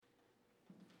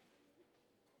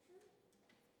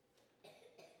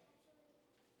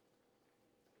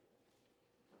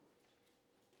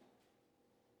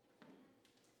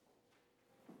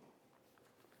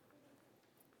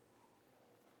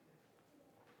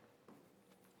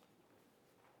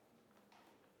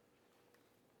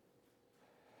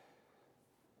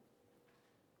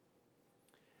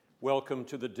Welcome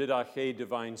to the Didache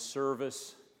Divine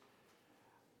Service.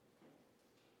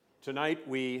 Tonight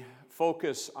we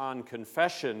focus on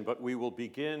confession, but we will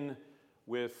begin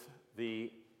with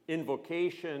the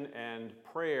invocation and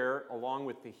prayer along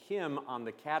with the hymn on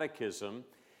the catechism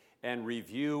and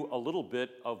review a little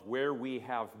bit of where we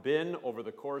have been over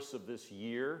the course of this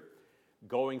year,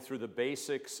 going through the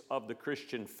basics of the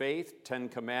Christian faith, 10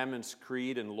 Commandments,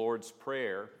 Creed, and Lord's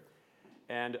Prayer,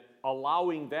 and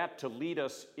allowing that to lead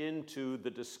us into the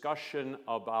discussion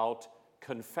about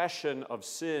confession of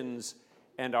sins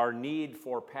and our need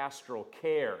for pastoral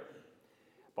care.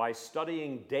 By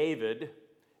studying David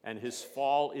and his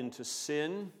fall into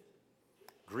sin,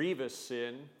 grievous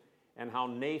sin, and how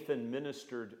Nathan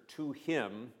ministered to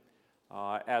him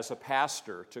as a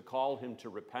pastor to call him to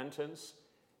repentance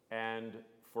and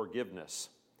forgiveness.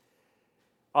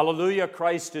 Alleluia,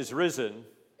 Christ is risen.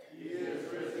 He is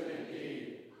risen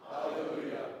indeed.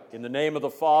 Hallelujah. In the name of the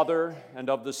Father, and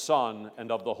of the Son, and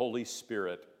of the Holy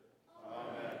Spirit.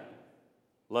 Amen.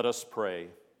 Let us pray.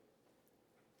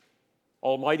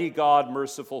 Almighty God,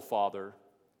 merciful Father,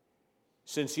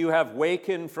 since you have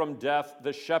wakened from death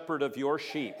the shepherd of your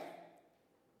sheep,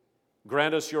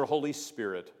 grant us your Holy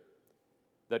Spirit,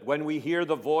 that when we hear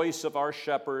the voice of our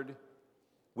shepherd,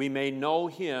 we may know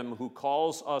him who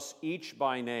calls us each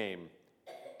by name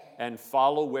and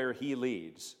follow where he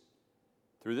leads.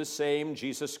 Through the same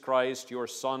Jesus Christ, your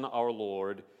Son, our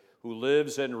Lord, who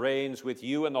lives and reigns with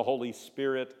you and the Holy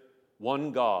Spirit,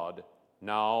 one God,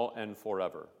 now and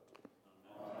forever.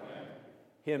 Amen.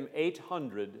 Hymn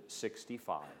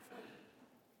 865.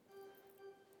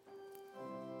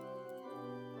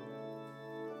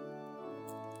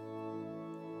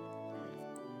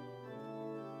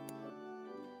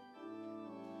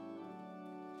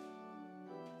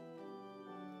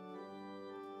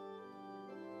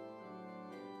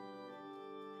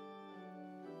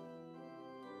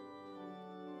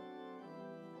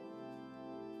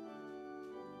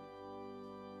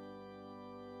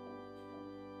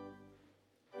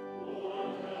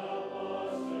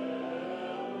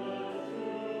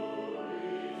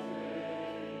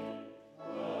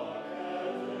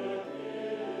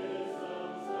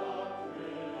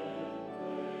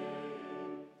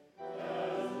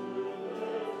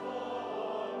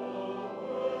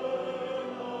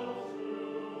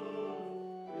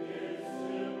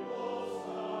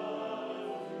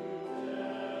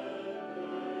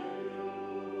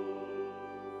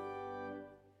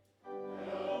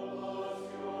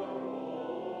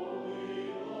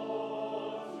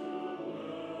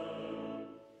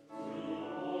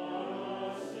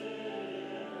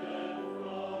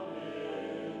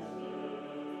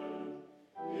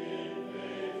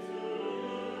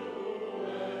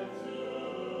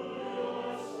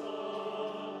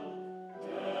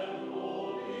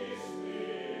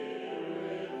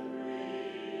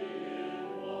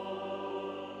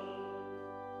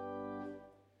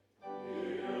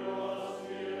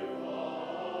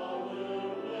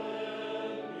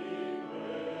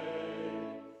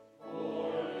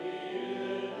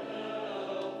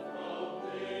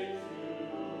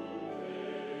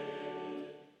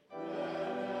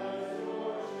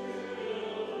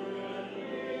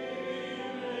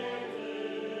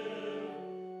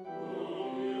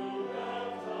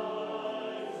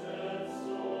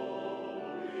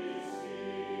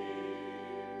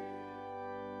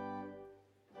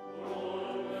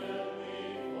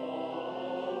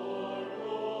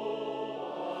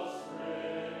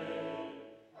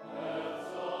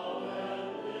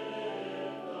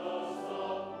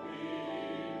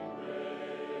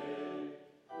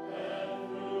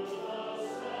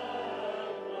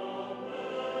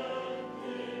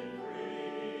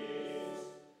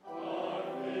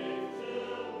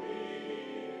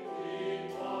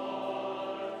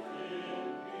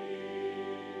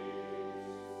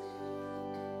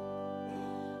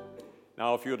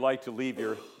 Now, if you would like to leave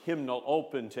your hymnal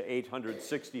open to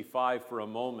 865 for a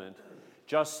moment,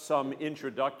 just some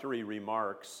introductory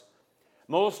remarks.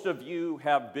 Most of you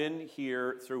have been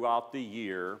here throughout the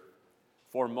year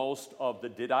for most of the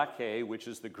Didache, which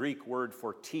is the Greek word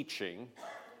for teaching.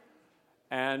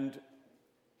 And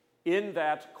in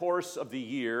that course of the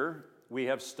year, we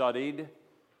have studied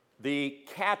the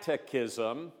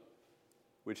catechism,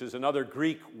 which is another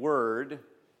Greek word.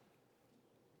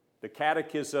 The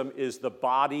catechism is the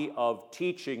body of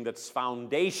teaching that's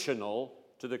foundational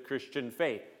to the Christian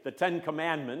faith. The 10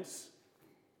 Commandments,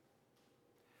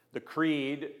 the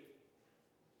Creed,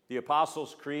 the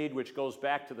Apostles' Creed, which goes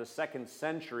back to the 2nd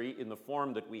century in the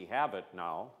form that we have it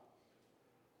now,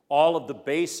 all of the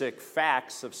basic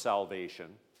facts of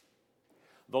salvation,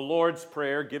 the Lord's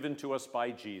Prayer given to us by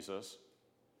Jesus,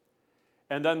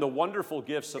 And then the wonderful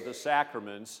gifts of the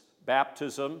sacraments,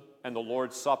 baptism and the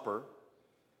Lord's Supper,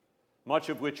 much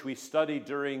of which we studied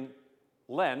during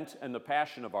Lent and the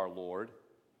Passion of our Lord.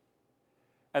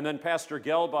 And then Pastor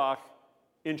Gelbach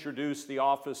introduced the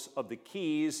office of the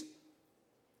keys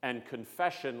and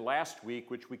confession last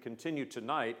week, which we continue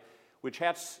tonight, which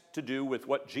has to do with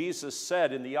what Jesus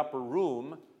said in the upper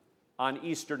room on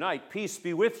Easter night. Peace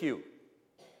be with you.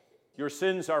 Your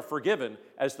sins are forgiven.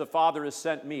 As the Father has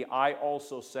sent me, I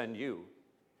also send you.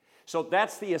 So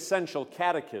that's the essential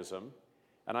catechism.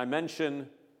 And I mention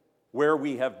where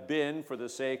we have been for the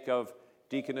sake of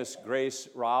Deaconess Grace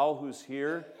Rao, who's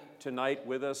here tonight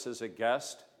with us as a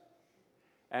guest,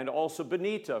 and also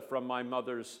Benita from my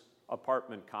mother's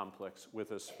apartment complex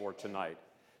with us for tonight.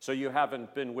 So you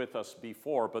haven't been with us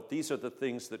before, but these are the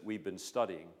things that we've been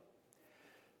studying.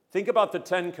 Think about the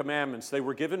 10 Commandments. They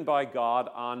were given by God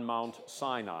on Mount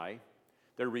Sinai.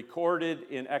 They're recorded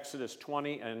in Exodus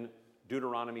 20 and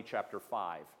Deuteronomy chapter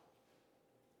 5.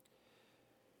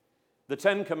 The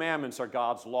 10 Commandments are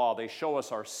God's law. They show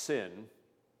us our sin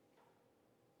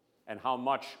and how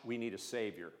much we need a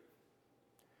Savior.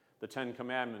 The 10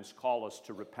 Commandments call us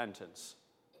to repentance.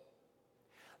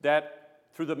 That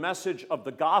through the message of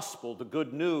the gospel, the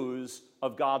good news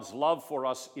of God's love for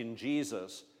us in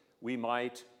Jesus, we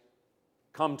might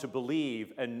come to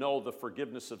believe and know the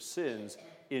forgiveness of sins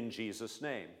in Jesus'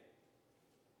 name.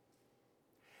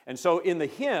 And so in the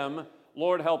hymn,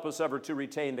 Lord, help us ever to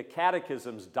retain the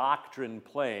Catechism's doctrine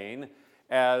plain,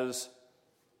 as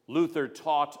Luther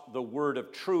taught the word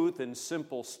of truth in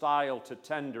simple style to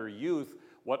tender youth.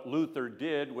 What Luther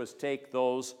did was take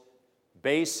those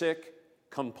basic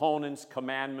components,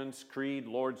 commandments, creed,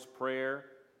 Lord's Prayer,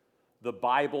 the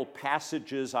Bible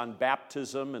passages on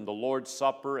baptism and the Lord's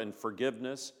Supper and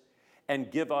forgiveness, and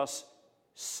give us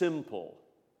simple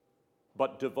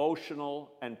but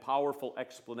devotional and powerful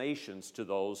explanations to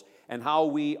those, and how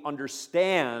we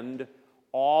understand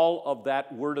all of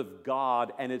that Word of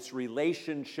God and its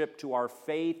relationship to our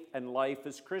faith and life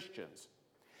as Christians.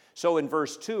 So in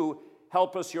verse 2,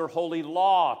 help us your holy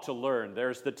law to learn.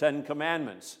 There's the 10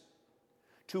 Commandments.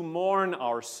 To mourn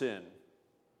our sin.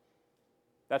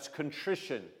 That's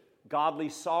contrition, godly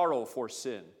sorrow for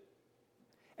sin.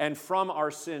 And from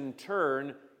our sin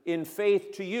turn in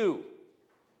faith to you,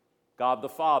 God the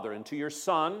Father, and to your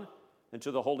Son, and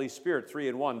to the Holy Spirit, 3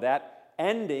 in 1. That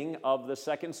ending of the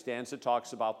second stanza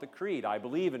talks about the creed. I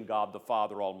believe in God the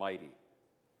Father Almighty,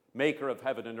 maker of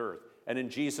heaven and earth, and in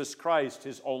Jesus Christ,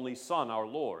 his only Son, our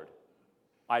Lord.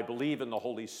 I believe in the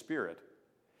Holy Spirit.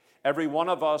 Every one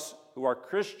of us who are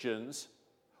Christians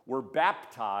were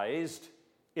baptized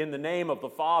in the name of the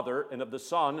Father and of the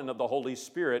Son and of the Holy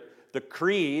Spirit. The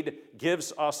creed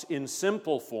gives us in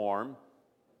simple form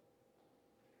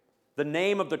the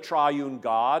name of the triune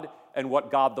God and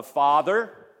what God the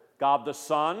Father, God the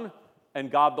Son, and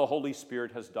God the Holy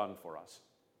Spirit has done for us.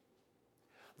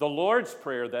 The Lord's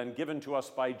Prayer, then, given to us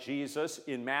by Jesus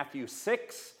in Matthew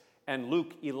 6 and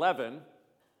Luke 11,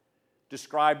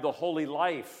 describe the holy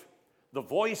life, the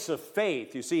voice of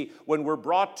faith. You see, when we're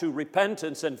brought to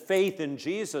repentance and faith in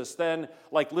Jesus, then,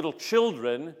 like little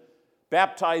children,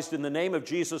 baptized in the name of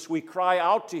Jesus, we cry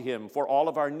out to him for all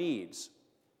of our needs,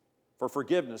 for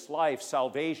forgiveness, life,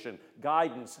 salvation,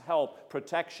 guidance, help,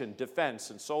 protection, defense,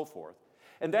 and so forth.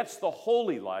 And that's the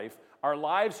holy life. Our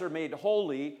lives are made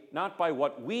holy not by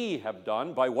what we have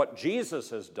done, by what Jesus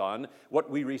has done, what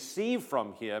we receive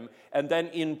from him, and then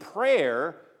in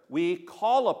prayer, we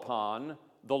call upon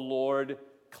the Lord,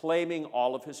 claiming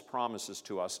all of his promises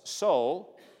to us. So,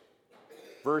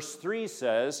 verse 3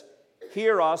 says,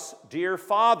 hear us, dear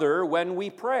Father, when we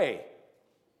pray,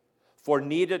 for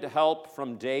needed help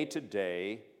from day to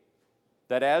day,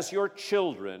 that as your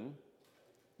children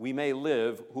we may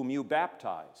live whom you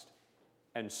baptized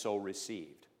and so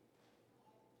received.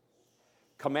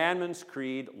 Commandments,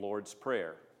 creed, Lord's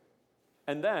Prayer.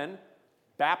 And then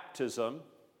baptism,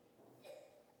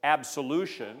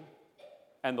 absolution,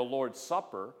 and the Lord's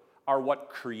Supper are what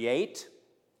create,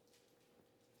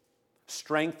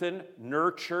 strengthen,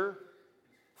 nurture,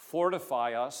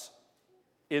 fortify us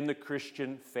in the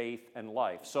Christian faith and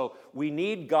life. So we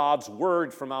need God's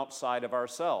word from outside of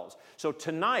ourselves. So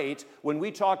tonight, when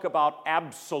we talk about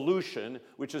absolution,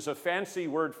 which is a fancy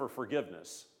word for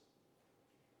forgiveness,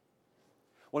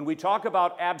 when we talk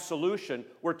about absolution,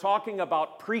 we're talking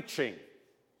about preaching.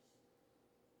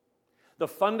 The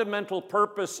fundamental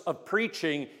purpose of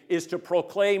preaching is to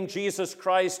proclaim Jesus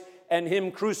Christ and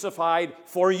him crucified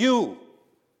for you.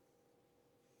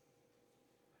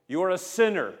 You are a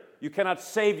sinner. You cannot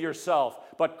save yourself,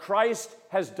 but Christ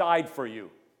has died for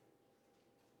you.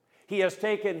 He has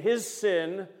taken his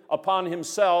sin upon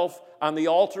himself on the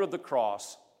altar of the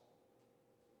cross.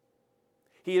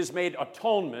 He has made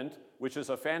atonement, which is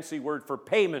a fancy word for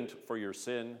payment for your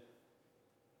sin.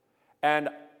 And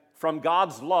from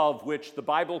God's love, which the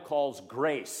Bible calls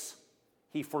grace,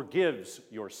 he forgives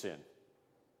your sin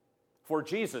for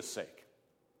Jesus' sake.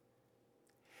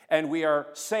 And we are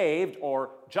saved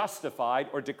or justified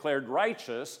or declared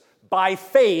righteous by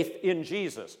faith in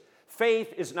Jesus.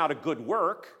 Faith is not a good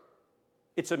work.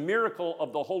 It's a miracle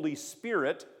of the Holy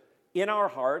Spirit in our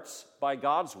hearts by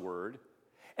God's word.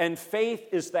 And faith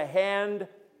is the hand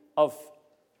of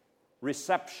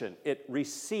reception. It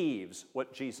receives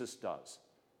what Jesus does.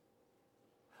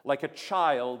 Like a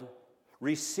child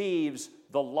receives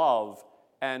the love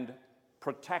and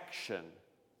protection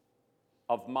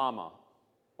of mama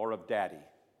or of daddy.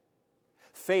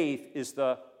 Faith is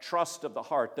the trust of the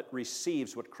heart that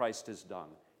receives what Christ has done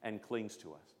and clings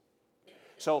to us.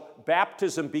 So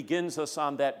baptism begins us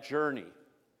on that journey.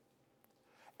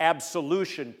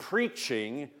 Absolution,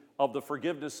 preaching of the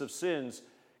forgiveness of sins,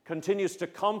 continues to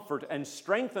comfort and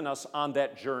strengthen us on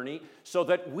that journey so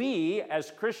that we, as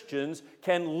Christians,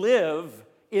 can live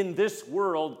in this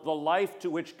world the life to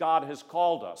which God has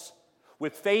called us,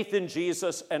 with faith in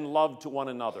Jesus and love to one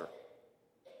another.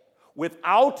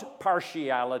 Without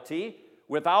partiality,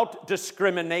 without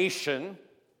discrimination,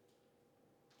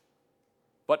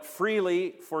 but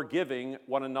freely forgiving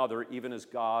one another, even as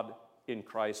God in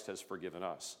Christ has forgiven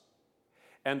us.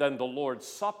 And then the Lord's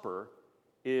Supper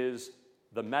is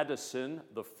the medicine,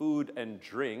 the food and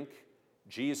drink,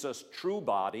 Jesus' true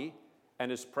body and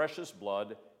his precious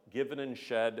blood given and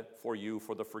shed for you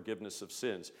for the forgiveness of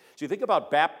sins. So you think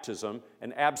about baptism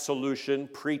and absolution,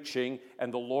 preaching,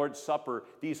 and the Lord's Supper.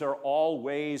 These are all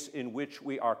ways in which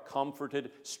we are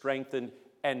comforted, strengthened,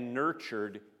 and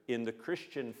nurtured in the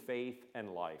Christian faith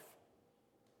and life.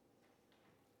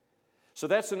 So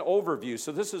that's an overview.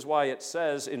 So this is why it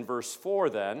says in verse 4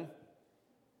 then,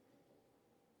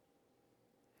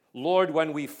 Lord,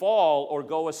 when we fall or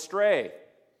go astray,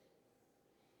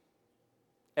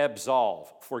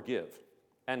 absolve, forgive,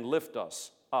 and lift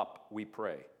us up, we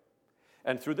pray.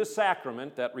 And through this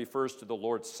sacrament that refers to the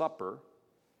Lord's Supper,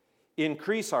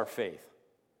 increase our faith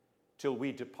till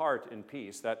we depart in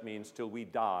peace. That means till we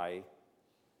die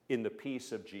in the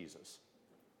peace of Jesus.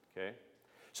 Okay?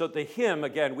 So the hymn,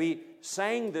 again, we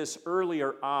sang this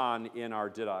earlier on in our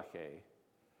Didache.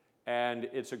 And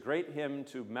it's a great hymn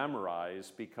to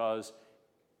memorize because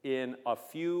in a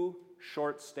few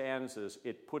short stanzas,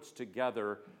 it puts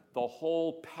together the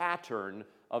whole pattern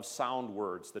of sound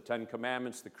words, the Ten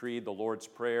Commandments, the Creed, the Lord's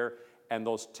Prayer, and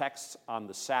those texts on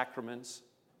the sacraments,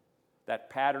 that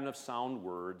pattern of sound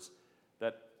words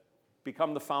that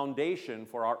become the foundation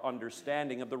for our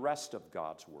understanding of the rest of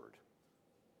God's Word.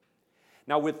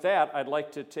 Now with that, I'd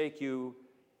like to take you,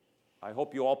 I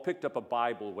hope you all picked up a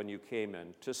Bible when you came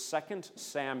in, to 2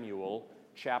 Samuel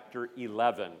chapter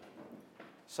 11.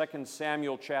 2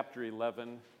 Samuel chapter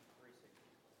 11.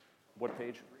 What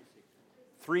page?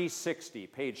 360,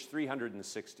 page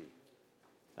 360.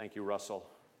 Thank you, Russell.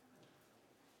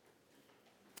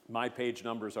 My page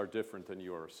numbers are different than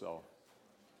yours, so.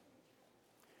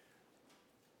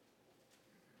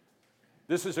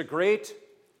 This is a great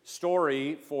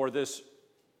story for this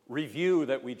review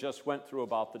that we just went through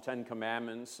about the Ten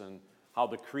Commandments and how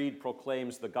the Creed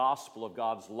proclaims the gospel of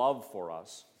God's love for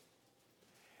us.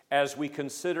 As we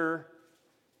consider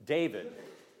David.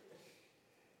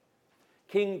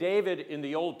 King David in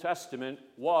the Old Testament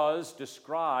was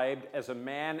described as a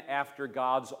man after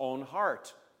God's own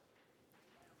heart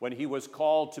when he was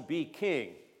called to be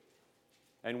king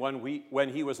and when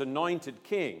he was anointed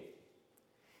king.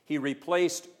 He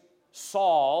replaced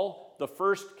Saul, the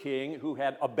first king who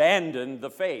had abandoned the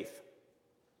faith.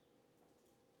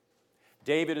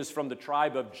 David is from the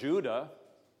tribe of Judah,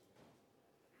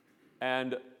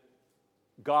 and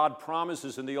God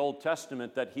promises in the Old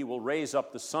Testament that he will raise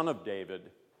up the son of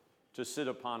David to sit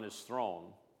upon his throne,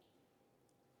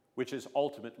 which is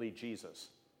ultimately Jesus,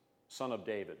 son of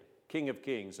David, King of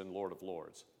kings and Lord of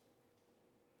lords.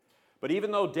 But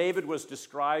even though David was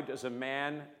described as a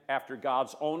man after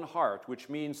God's own heart, which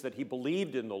means that he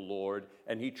believed in the Lord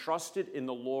and he trusted in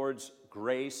the Lord's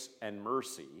grace and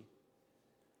mercy,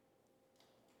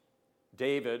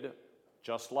 David,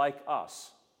 just like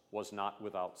us, was not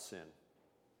without sin.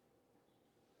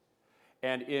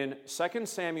 And in 2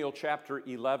 Samuel chapter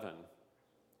 11,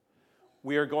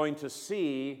 we are going to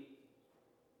see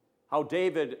how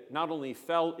David not only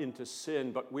fell into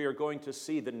sin, but we are going to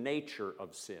see the nature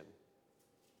of sin.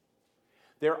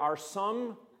 There are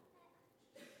some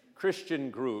Christian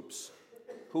groups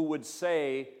who would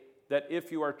say that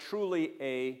if you are truly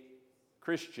a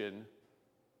Christian,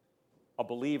 a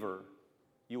believer,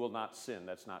 you will not sin.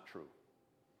 That's not true.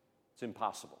 It's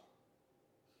impossible.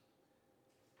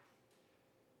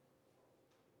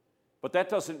 But that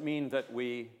doesn't mean that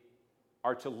we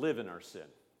are to live in our sin.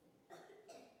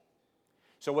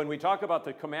 So when we talk about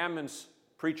the commandments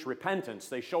preach repentance,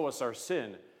 they show us our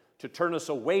sin to turn us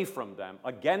away from them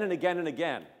again and again and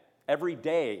again. Every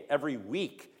day, every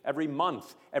week, every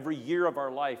month, every year of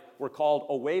our life, we're called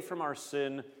away from our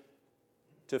sin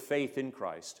to faith in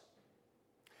Christ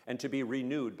and to be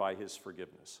renewed by his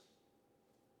forgiveness.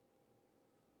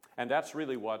 And that's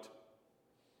really what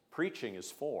preaching is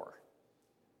for.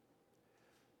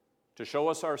 To show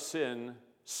us our sin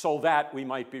so that we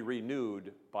might be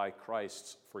renewed by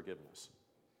Christ's forgiveness.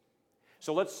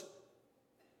 So let's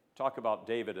talk about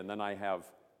David, and then I have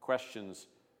questions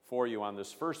for you on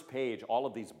this first page. All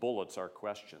of these bullets are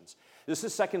questions. This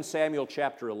is 2 Samuel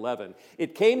chapter 11.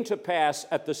 It came to pass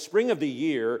at the spring of the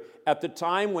year, at the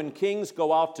time when kings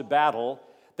go out to battle,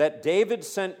 that David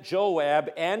sent Joab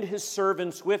and his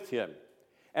servants with him,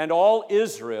 and all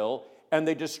Israel, and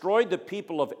they destroyed the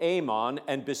people of Ammon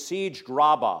and besieged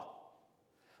Rabbah.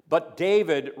 But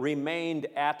David remained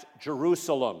at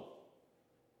Jerusalem.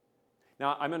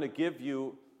 Now, I'm going to give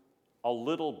you a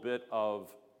little bit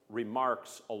of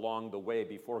remarks along the way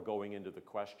before going into the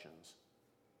questions.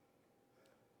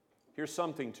 Here's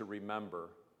something to remember.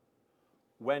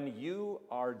 When you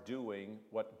are doing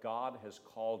what God has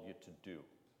called you to do,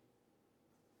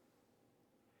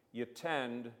 you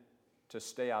tend to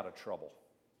stay out of trouble.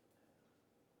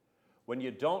 When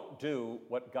you don't do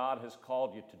what God has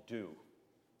called you to do,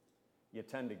 you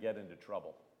tend to get into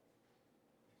trouble.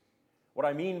 What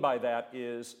I mean by that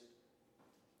is,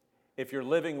 if you're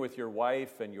living with your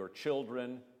wife and your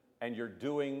children, and you're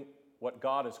doing what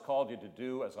God has called you to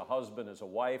do as a husband, as a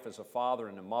wife, as a father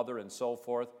and a mother, and so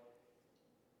forth,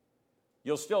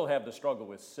 you'll still have the struggle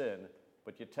with sin,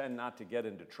 but you tend not to get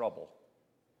into trouble.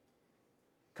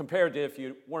 Compared to if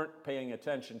you weren't paying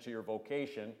attention to your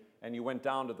vocation and you went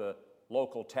down to the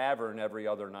local tavern every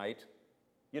other night,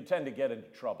 you tend to get into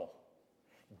trouble.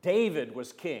 David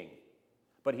was king,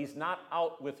 but he's not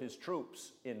out with his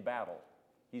troops in battle.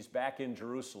 He's back in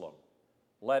Jerusalem.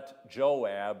 Let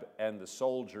Joab and the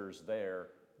soldiers there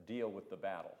deal with the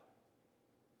battle.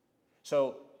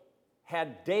 So,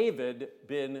 had David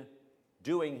been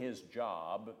doing his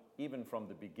job, even from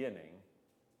the beginning,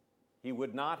 he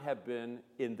would not have been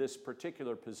in this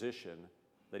particular position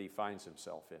that he finds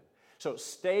himself in. So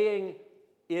staying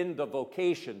in the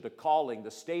vocation, the calling,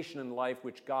 the station in life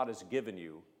which God has given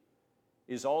you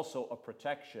is also a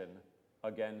protection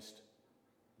against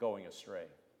going astray.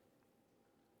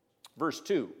 Verse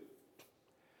 2.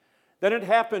 Then it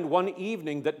happened one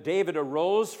evening that David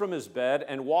arose from his bed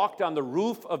and walked on the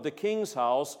roof of the king's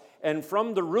house, and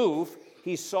from the roof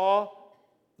he saw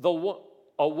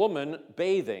a woman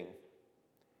bathing,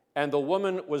 and the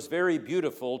woman was very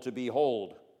beautiful to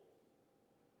behold.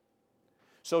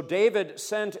 So David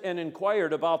sent and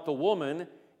inquired about the woman,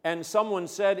 and someone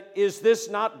said, "Is this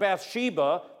not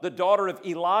Bathsheba, the daughter of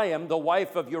Eliam, the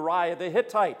wife of Uriah the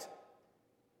Hittite?"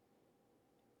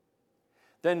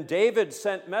 Then David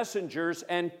sent messengers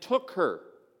and took her,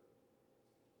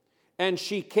 and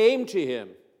she came to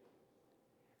him,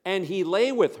 and he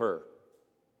lay with her,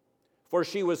 for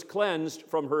she was cleansed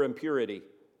from her impurity.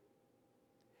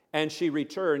 And she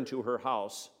returned to her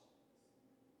house.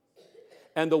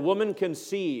 And the woman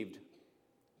conceived.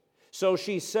 So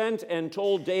she sent and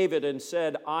told David and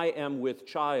said, "I am with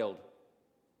child."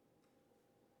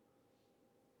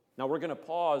 Now we're going to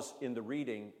pause in the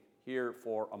reading here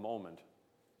for a moment.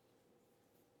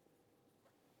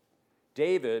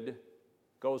 David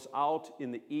goes out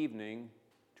in the evening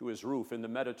to his roof in the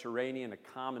Mediterranean, a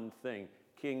common thing.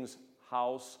 King's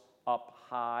house up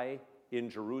high in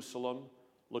Jerusalem,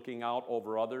 looking out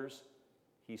over others.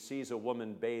 He sees a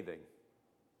woman bathing.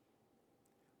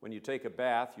 When you take a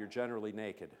bath, you're generally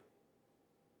naked.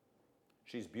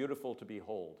 She's beautiful to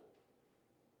behold.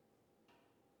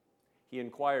 He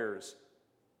inquires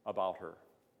about her.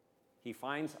 He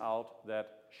finds out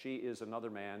that she is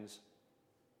another man's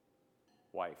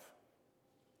wife.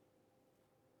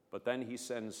 But then he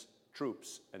sends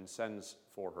troops and sends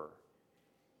for her.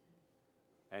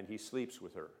 And he sleeps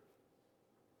with her.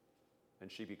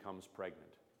 And she becomes pregnant.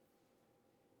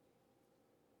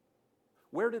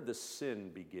 Where did the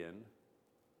sin begin?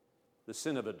 The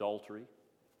sin of adultery?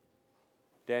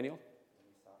 Daniel?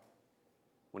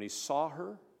 When he saw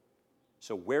her?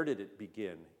 So where did it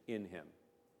begin? In him.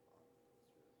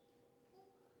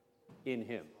 In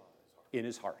him. In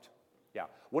his heart. Yeah.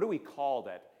 What do we call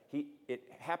that? it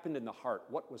happened in the heart.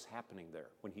 What was happening there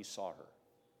when he saw her?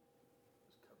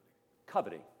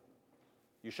 Coveting.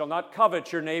 You shall not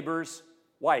covet your neighbor's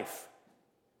wife.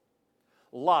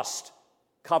 Lust,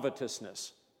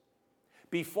 covetousness.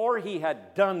 Before he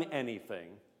had done anything,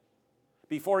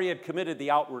 before he had committed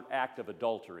the outward act of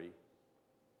adultery,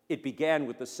 it began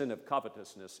with the sin of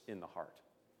covetousness in the heart.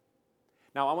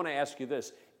 Now, I want to ask you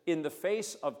this. In the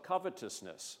face of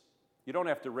covetousness, you don't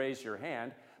have to raise your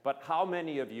hand, but how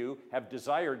many of you have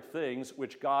desired things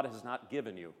which God has not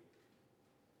given you?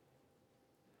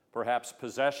 Perhaps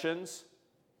possessions,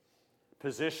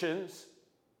 positions,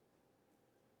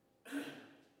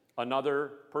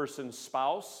 another person's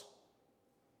spouse,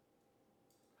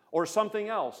 or something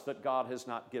else that God has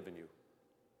not given you.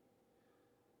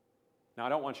 Now, I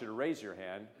don't want you to raise your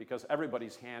hand because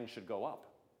everybody's hand should go up.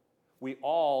 We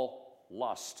all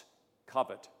lust,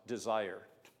 covet, desire.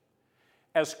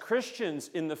 As Christians,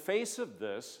 in the face of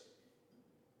this,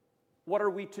 what are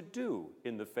we to do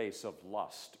in the face of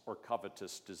lust or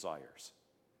covetous desires?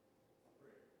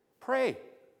 Pray.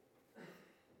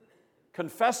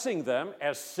 Confessing them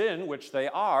as sin, which they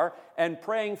are, and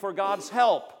praying for God's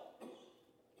help.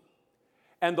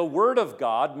 And the Word of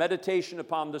God, meditation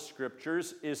upon the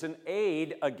Scriptures, is an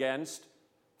aid against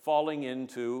falling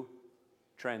into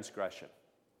transgression.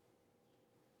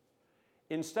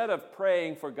 Instead of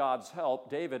praying for God's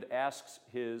help, David asks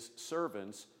his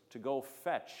servants to go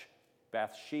fetch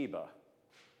Bathsheba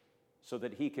so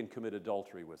that he can commit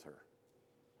adultery with her.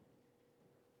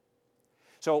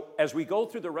 So as we go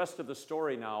through the rest of the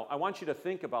story now, I want you to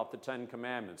think about the 10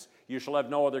 Commandments. You shall have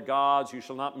no other gods. You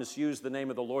shall not misuse the name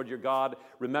of the Lord your God.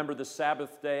 Remember the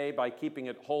Sabbath day by keeping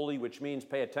it holy, which means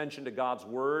pay attention to God's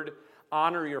word.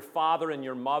 Honor your father and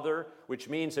your mother, which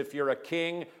means if you're a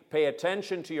king, pay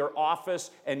attention to your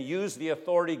office and use the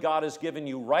authority God has given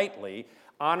you rightly.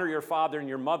 Honor your father and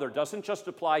your mother doesn't just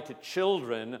apply to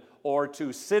children or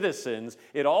to citizens.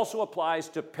 It also applies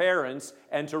to parents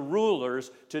and to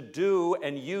rulers to do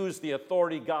and use the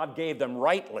authority God gave them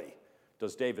rightly.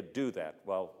 Does David do that?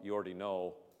 Well, you already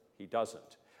know he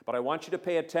doesn't. But I want you to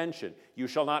pay attention. You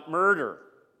shall not murder.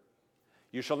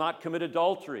 You shall not commit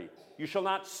adultery. You shall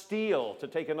not steal to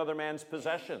take another man's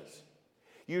possessions.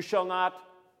 You shall not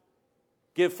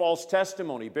give false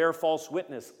testimony, bear false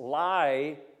witness,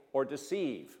 lie, or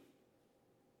deceive.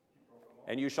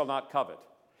 And you shall not covet.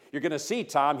 You're going to see,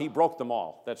 Tom, he broke them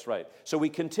all. That's right. So we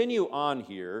continue on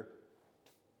here.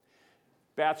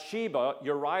 Bathsheba,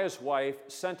 Uriah's wife,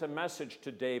 sent a message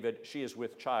to David. She is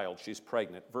with child. She's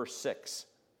pregnant. Verse 6.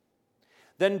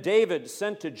 Then David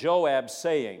sent to Joab,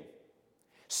 saying,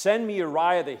 send me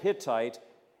Uriah the Hittite.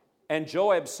 And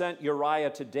Joab sent Uriah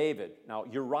to David. Now,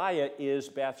 Uriah is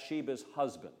Bathsheba's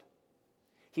husband.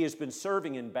 He has been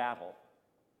serving in battle.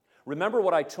 Remember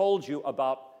what I told you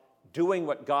about doing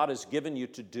what God has given you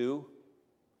to do?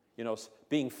 You know,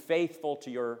 being faithful to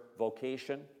your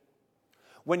vocation.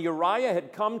 When Uriah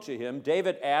had come to him,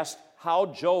 David asked how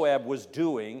Joab was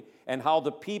doing and how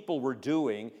the people were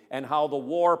doing and how the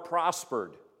war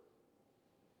prospered.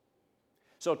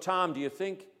 So, Tom, do you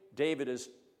think David is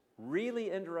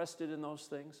really interested in those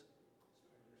things?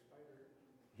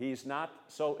 He's not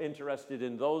so interested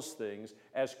in those things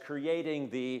as creating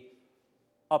the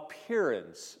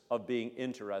appearance of being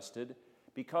interested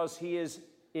because he is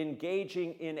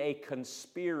engaging in a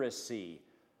conspiracy,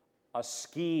 a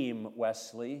scheme,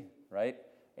 Wesley, right?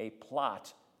 A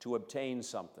plot to obtain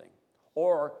something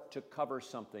or to cover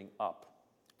something up.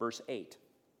 Verse 8.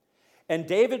 And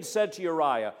David said to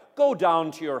Uriah, go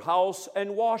down to your house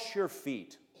and wash your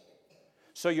feet.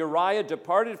 So Uriah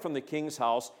departed from the king's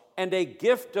house, and a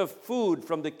gift of food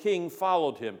from the king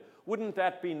followed him. Wouldn't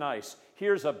that be nice?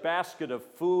 Here's a basket of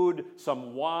food,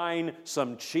 some wine,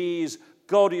 some cheese.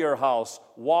 Go to your house,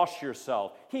 wash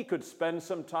yourself. He could spend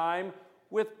some time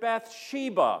with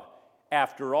Bathsheba.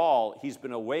 After all, he's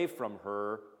been away from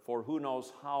her for who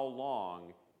knows how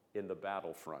long in the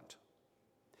battlefront.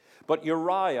 But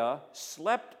Uriah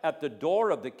slept at the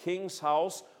door of the king's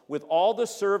house with all the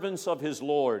servants of his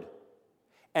lord,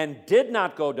 and did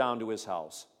not go down to his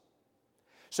house.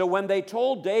 So when they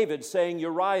told David, saying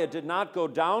Uriah did not go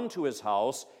down to his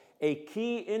house, a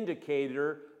key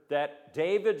indicator that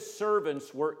David's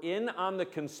servants were in on the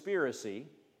conspiracy,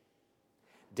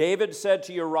 David said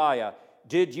to Uriah,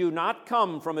 did you not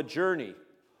come from a journey?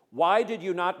 Why did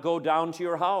you not go down to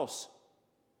your house?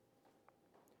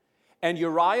 And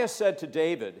Uriah said to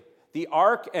David, the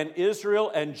ark and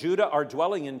Israel and Judah are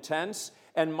dwelling in tents,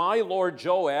 and my lord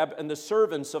Joab and the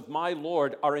servants of my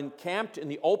lord are encamped in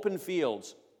the open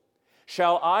fields.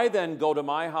 Shall I then go to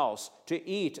my house to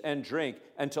eat and drink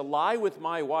and to lie with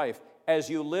my wife as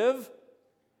you live?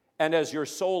 and as your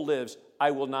soul lives,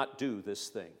 I will not do this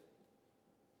thing.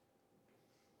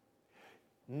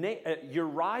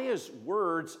 Uriah's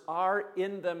words are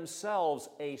in themselves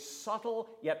a subtle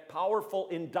yet powerful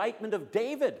indictment of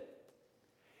David.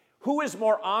 Who is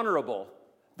more honorable?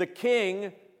 The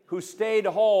king who stayed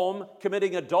home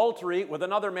committing adultery with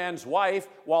another man's wife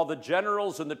while the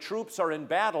generals and the troops are in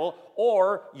battle,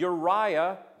 or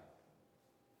Uriah,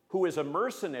 who is a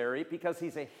mercenary because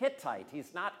he's a Hittite,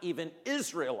 he's not even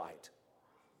Israelite,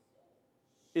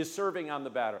 is serving on the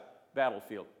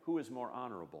battlefield? Who is more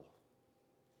honorable?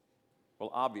 Well,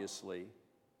 obviously,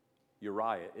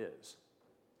 Uriah is.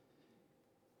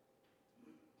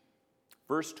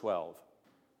 Verse 12.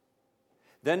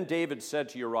 Then David said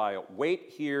to Uriah, "Wait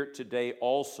here today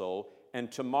also,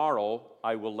 and tomorrow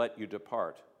I will let you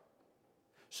depart."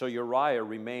 So Uriah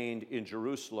remained in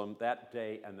Jerusalem that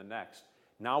day and the next.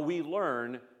 Now we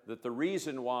learn that the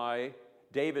reason why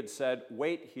David said,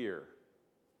 "Wait here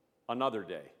another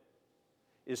day,"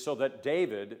 is so that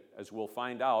David, as we'll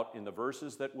find out in the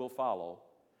verses that will follow,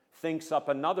 thinks up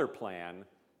another plan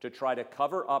to try to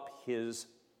cover up his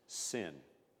sin.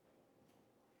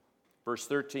 Verse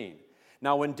 13.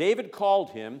 Now when David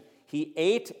called him, he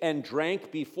ate and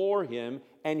drank before him,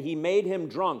 and he made him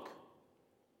drunk.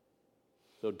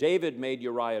 So David made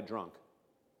Uriah drunk.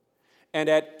 And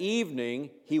at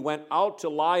evening he went out to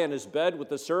lie in his bed with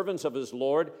the servants of his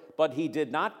Lord, but he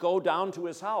did not go down to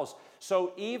his house.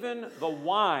 So even the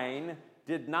wine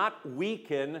did not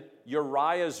weaken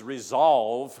Uriah's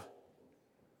resolve,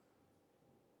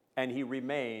 and he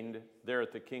remained there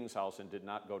at the king's house and did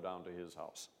not go down to his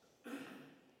house.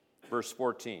 Verse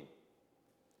 14.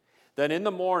 Then in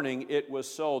the morning it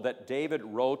was so that David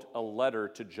wrote a letter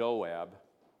to Joab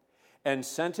and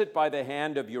sent it by the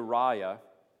hand of Uriah.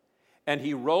 And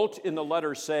he wrote in the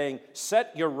letter saying,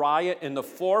 "Set Uriah in the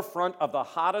forefront of the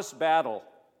hottest battle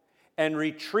and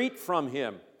retreat from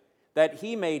him, that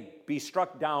he may be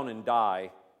struck down and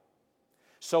die."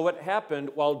 So it happened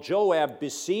while Joab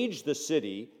besieged the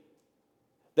city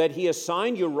that he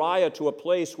assigned Uriah to a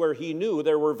place where he knew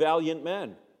there were valiant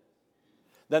men.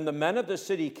 Then the men of the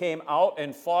city came out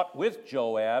and fought with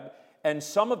Joab, and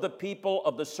some of the people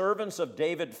of the servants of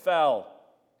David fell,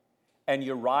 and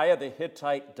Uriah the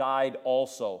Hittite died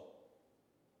also.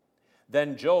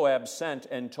 Then Joab sent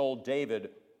and told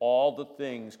David all the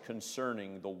things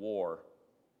concerning the war.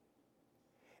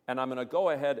 And I'm going to go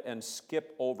ahead and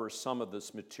skip over some of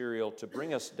this material to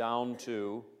bring us down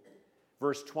to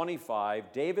verse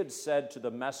 25. David said to the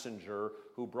messenger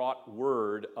who brought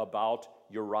word about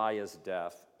Uriah's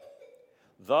death,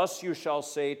 "Thus you shall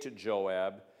say to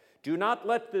Joab, do not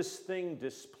let this thing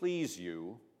displease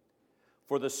you,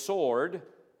 for the sword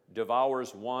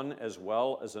devours one as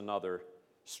well as another.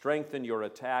 Strengthen your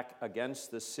attack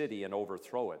against the city and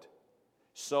overthrow it.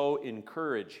 So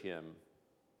encourage him."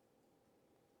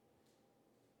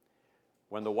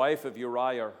 When the wife of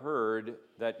Uriah heard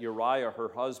that Uriah, her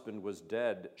husband, was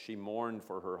dead, she mourned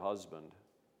for her husband.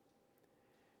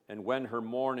 And when her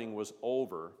mourning was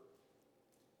over,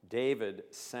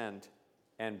 David sent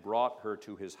and brought her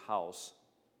to his house,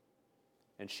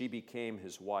 and she became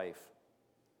his wife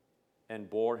and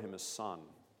bore him a son.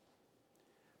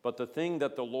 But the thing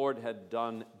that the Lord had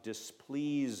done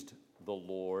displeased the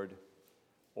Lord,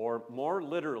 or more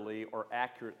literally or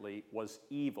accurately, was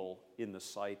evil in the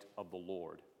sight of the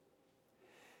Lord.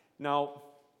 Now,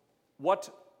 what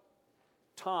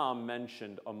Tom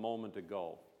mentioned a moment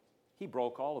ago, he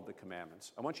broke all of the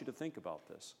commandments. I want you to think about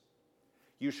this.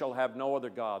 You shall have no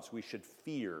other gods. We should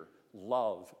fear,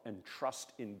 love, and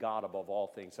trust in God above all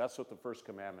things. That's what the first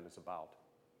commandment is about.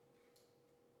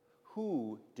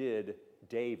 Who did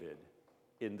David,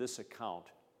 in this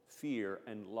account, fear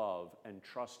and love and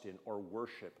trust in or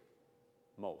worship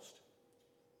most?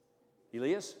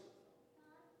 Elias?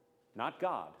 Not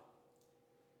God.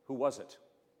 Who was it?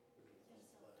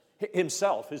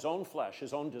 Himself, his own flesh,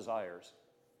 his own desires.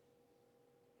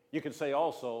 You could say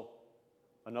also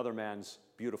another man's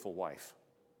beautiful wife.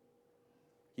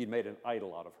 He'd made an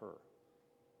idol out of her.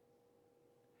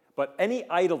 But any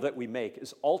idol that we make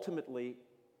is ultimately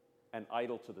an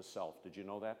idol to the self. Did you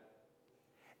know that?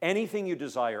 Anything you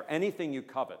desire, anything you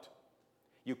covet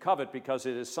because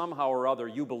it is somehow or other,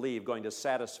 you believe, going to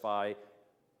satisfy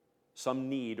some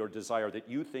need or desire that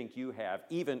you think you have,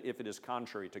 even if it is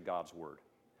contrary to God's word.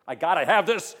 I gotta have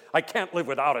this. I can't live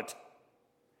without it.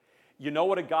 You know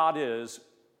what a God is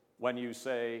when you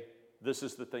say, this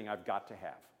is the thing I've got to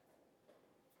have.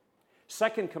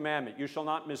 Second commandment, you shall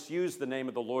not misuse the name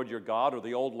of the Lord your God, or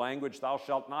the old language, thou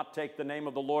shalt not take the name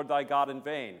of the Lord thy God in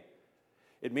vain.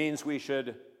 It means we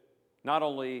should not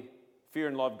only fear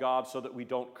and love God so that we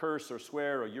don't curse or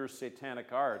swear or use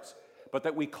satanic arts, but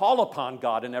that we call upon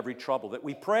God in every trouble, that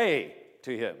we pray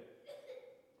to him.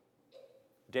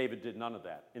 David did none of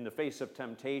that. In the face of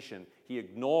temptation, he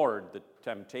ignored the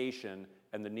temptation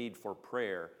and the need for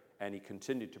prayer, and he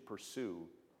continued to pursue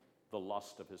the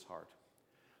lust of his heart.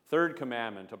 Third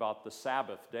commandment about the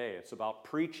Sabbath day, it's about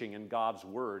preaching in God's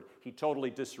word. He totally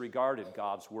disregarded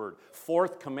God's word.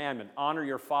 Fourth commandment, honor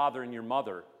your father and your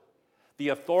mother. The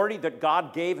authority that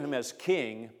God gave him as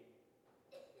king,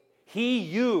 he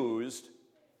used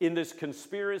in this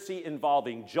conspiracy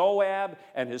involving Joab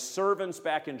and his servants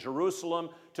back in Jerusalem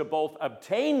to both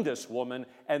obtain this woman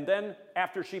and then,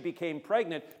 after she became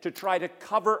pregnant, to try to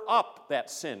cover up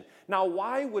that sin. Now,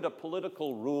 why would a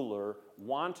political ruler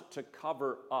want to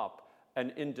cover up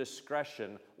an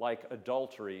indiscretion like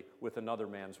adultery with another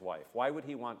man's wife? Why would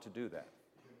he want to do that?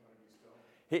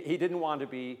 He didn't want to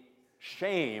be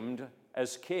shamed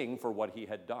as king for what he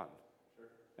had done.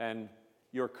 And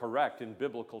you're correct, in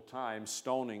biblical times,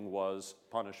 stoning was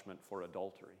punishment for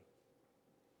adultery.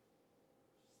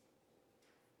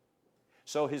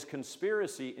 So his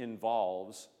conspiracy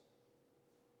involves,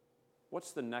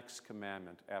 what's the next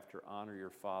commandment after honor your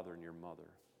father and your mother?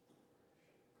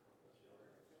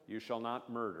 You shall not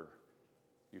murder.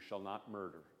 You shall not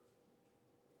murder.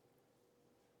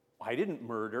 I didn't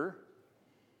murder.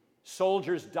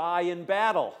 Soldiers die in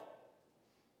battle.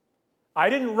 I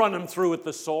didn't run them through with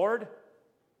the sword.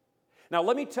 Now,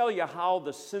 let me tell you how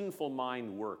the sinful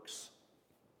mind works.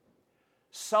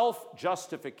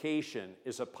 Self-justification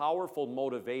is a powerful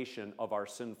motivation of our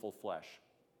sinful flesh.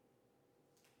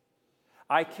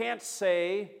 I can't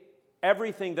say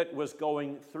everything that was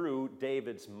going through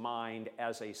David's mind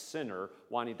as a sinner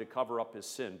wanting to cover up his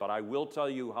sin, but I will tell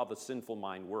you how the sinful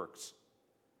mind works.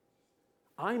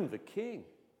 I'm the king.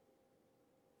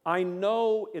 I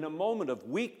know in a moment of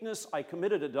weakness I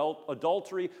committed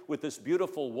adultery with this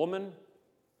beautiful woman,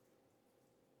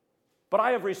 but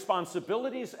I have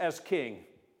responsibilities as king.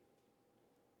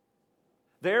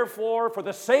 Therefore, for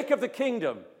the sake of the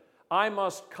kingdom, I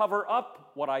must cover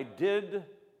up what I did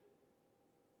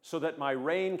so that my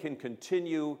reign can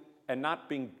continue and not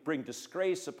bring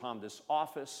disgrace upon this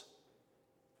office.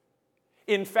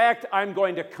 In fact, I'm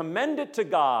going to commend it to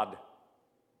God.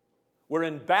 We're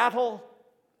in battle.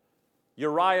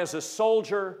 Uriah's a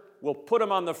soldier. We'll put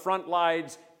him on the front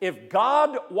lines. If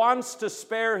God wants to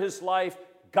spare his life,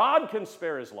 God can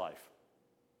spare his life.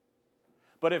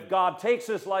 But if God takes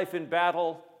his life in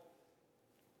battle,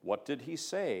 what did he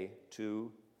say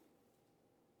to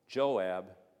Joab?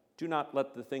 Do not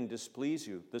let the thing displease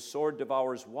you. The sword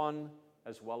devours one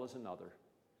as well as another.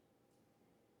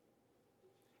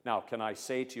 Now, can I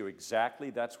say to you exactly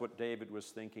that's what David was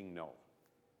thinking? No.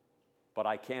 But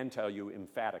I can tell you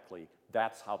emphatically,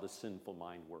 that's how the sinful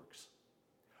mind works.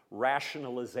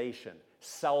 Rationalization,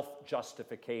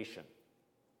 self-justification.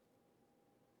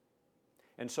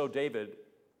 And so David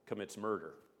commits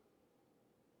murder.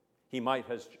 He might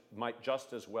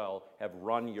just as well have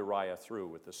run Uriah through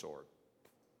with the sword.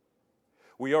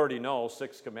 We already know,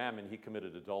 sixth commandment, he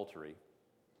committed adultery.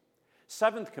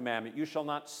 Seventh commandment, you shall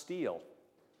not steal.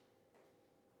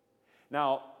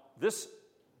 Now, this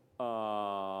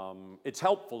it's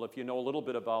helpful if you know a little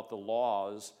bit about the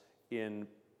laws in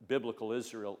biblical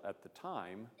Israel at the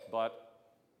time, but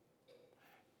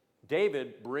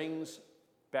David brings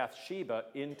Bathsheba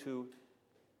into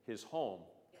his home.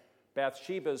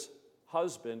 Bathsheba's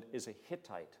husband is a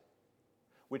Hittite,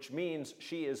 which means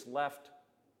she is left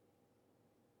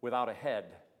without a head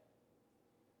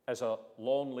as a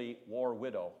lonely war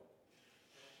widow.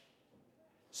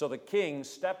 So the king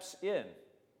steps in,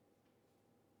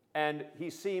 and he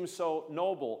seems so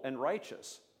noble and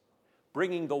righteous,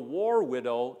 bringing the war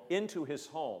widow into his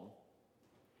home,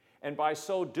 and by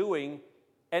so doing,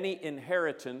 any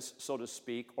inheritance, so to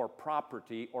speak, or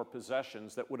property or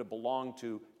possessions that would have belonged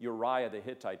to Uriah the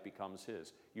Hittite becomes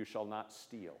his. You shall not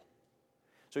steal.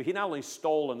 So he not only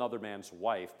stole another man's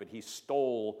wife, but he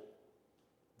stole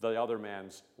the other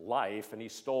man's life, and he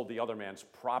stole the other man's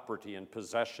property and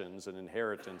possessions and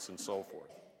inheritance and so forth.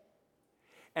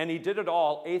 And he did it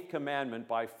all, eighth commandment,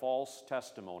 by false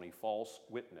testimony, false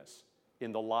witness,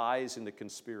 in the lies, in the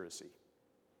conspiracy.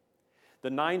 The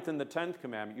ninth and the 10th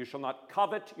commandment, you shall not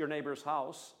covet your neighbor's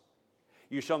house.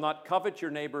 You shall not covet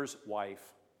your neighbor's wife.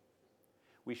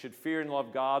 We should fear and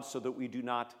love God so that we do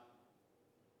not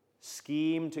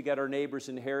scheme to get our neighbor's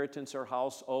inheritance or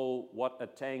house. Oh, what a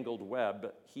tangled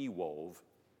web he wove.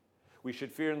 We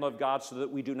should fear and love God so that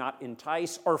we do not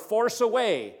entice or force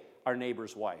away our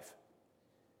neighbor's wife.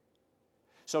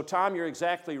 So, Tom, you're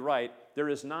exactly right. there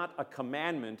is not a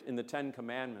commandment in the Ten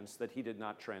Commandments that he did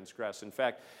not transgress. In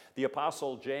fact, the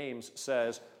Apostle James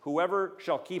says, whoever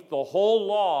shall keep the whole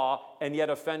law and yet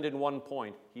offend in one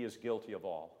point, he is guilty of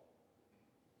all.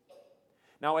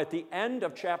 Now, at the end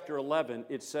of chapter 11,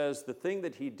 it says the thing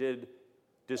that he did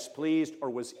displeased or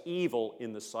was evil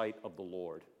in the sight of the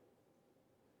Lord.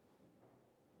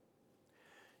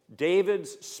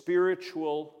 David's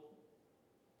spiritual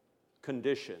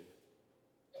condition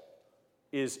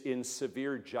is in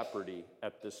severe jeopardy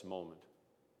at this moment.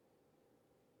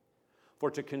 For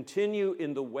to continue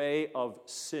in the way of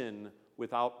sin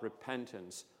without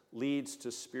repentance leads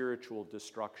to spiritual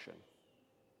destruction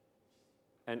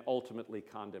and ultimately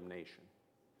condemnation.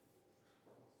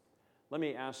 Let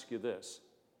me ask you this.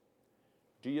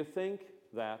 Do you think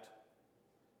that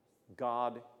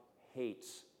God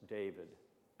hates David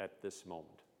at this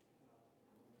moment?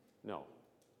 No.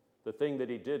 The thing that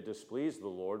he did displease the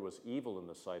Lord, was evil in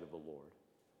the sight of the Lord,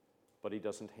 but he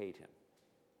doesn't hate him.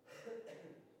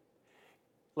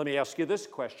 Let me ask you this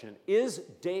question. Is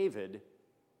David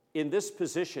in this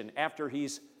position after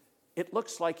it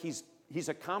looks like he's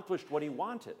accomplished what he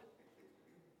wanted?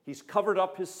 He's covered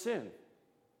up his sin.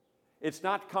 It's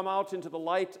not come out into the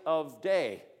light of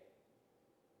day.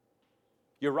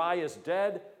 Uriah is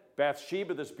dead.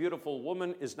 Bathsheba, this beautiful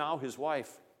woman, is now his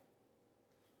wife.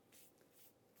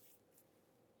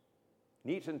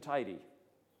 Neat and tidy.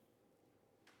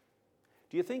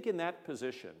 Do you think in that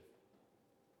position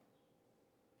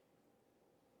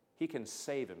he can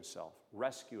save himself,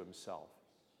 rescue himself?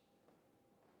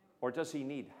 Or does he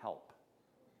need help?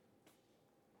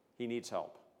 He needs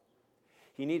help.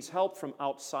 He needs help from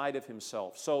outside of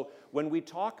himself. So when we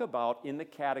talk about in the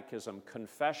Catechism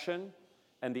confession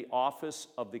and the office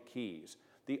of the keys,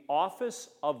 the office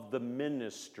of the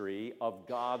ministry of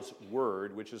God's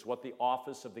Word, which is what the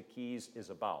office of the keys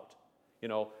is about. You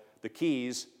know, the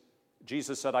keys,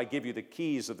 Jesus said, I give you the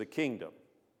keys of the kingdom.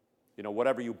 You know,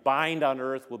 whatever you bind on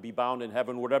earth will be bound in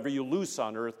heaven. Whatever you loose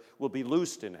on earth will be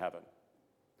loosed in heaven.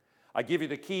 I give you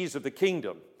the keys of the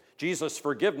kingdom. Jesus'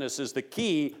 forgiveness is the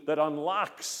key that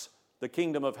unlocks the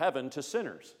kingdom of heaven to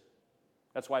sinners.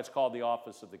 That's why it's called the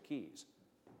office of the keys.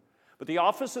 But the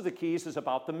office of the keys is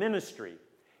about the ministry.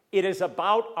 It is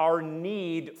about our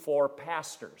need for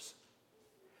pastors.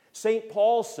 St.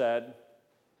 Paul said,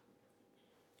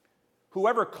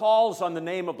 whoever calls on the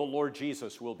name of the Lord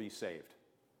Jesus will be saved.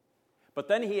 But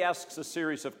then he asks a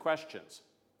series of questions.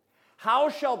 How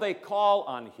shall they call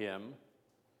on him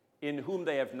in whom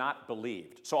they have not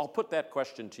believed? So I'll put that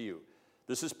question to you.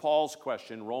 This is Paul's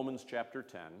question, Romans chapter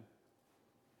 10.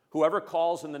 Whoever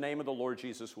calls in the name of the Lord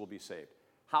Jesus will be saved.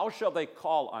 How shall they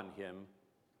call on him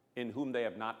in whom they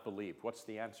have not believed? What's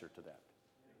the answer to that?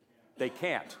 They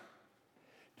can't.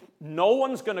 No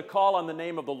one's going to call on the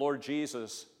name of the Lord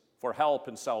Jesus for help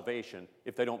and salvation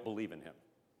if they don't believe in him.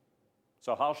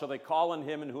 So how shall they call on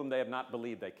him in whom they have not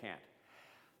believed? They can't.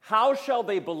 How shall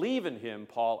they believe in him,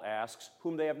 Paul asks,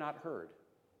 whom they have not heard?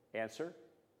 Answer?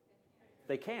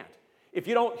 They can't. If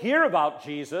you don't hear about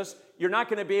Jesus, you're not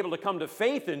going to be able to come to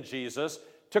faith in Jesus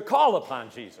to call upon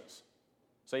Jesus.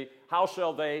 See, how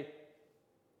shall they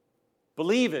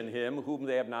believe in him whom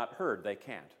they have not heard? They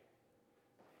can't.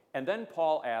 And then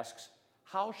Paul asks,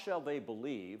 how shall they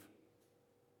believe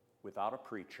without a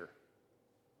preacher?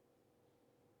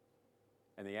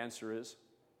 And the answer is,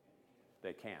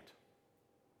 they can't.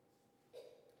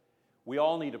 We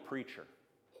all need a preacher.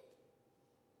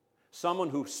 Someone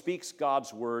who speaks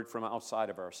God's word from outside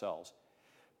of ourselves.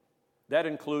 That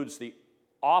includes the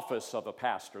office of a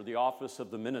pastor, the office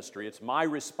of the ministry. It's my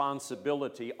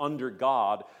responsibility under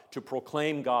God to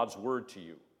proclaim God's word to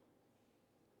you.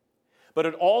 But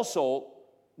it also,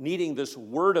 needing this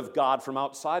word of God from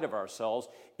outside of ourselves,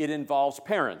 it involves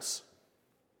parents.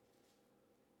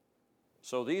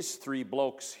 So these three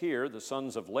blokes here, the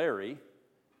sons of Larry,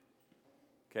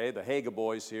 okay, the Haga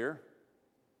boys here,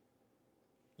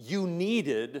 you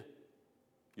needed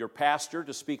your pastor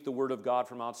to speak the word of God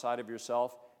from outside of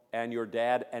yourself and your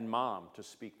dad and mom to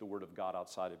speak the word of God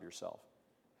outside of yourself.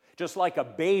 Just like a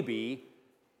baby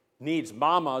needs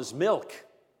mama's milk.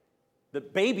 The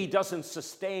baby doesn't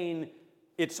sustain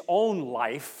its own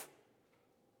life.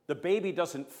 The baby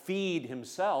doesn't feed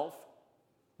himself.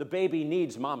 The baby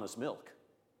needs mama's milk.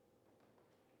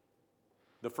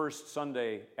 The first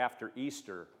Sunday after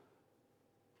Easter,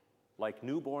 like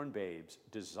newborn babes,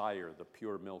 desire the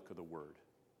pure milk of the word,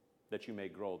 that you may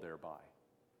grow thereby.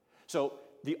 So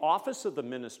the office of the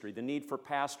ministry, the need for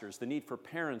pastors, the need for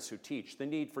parents who teach, the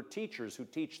need for teachers who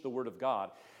teach the word of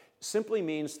God, simply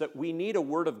means that we need a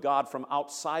word of God from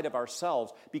outside of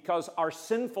ourselves because our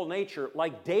sinful nature,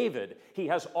 like David, he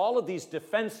has all of these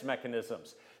defense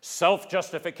mechanisms.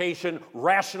 Self-justification,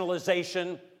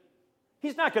 rationalization.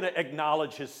 He's not going to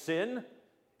acknowledge his sin.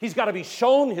 He's got to be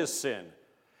shown his sin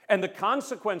and the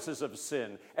consequences of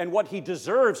sin and what he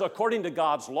deserves according to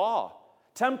God's law.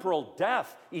 Temporal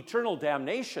death, eternal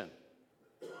damnation.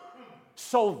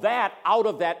 So that out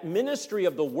of that ministry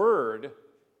of the word,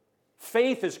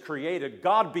 faith is created.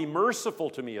 God, be merciful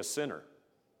to me, a sinner.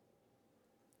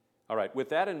 All right, with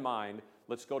that in mind,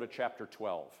 let's go to chapter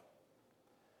 12.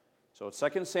 So it's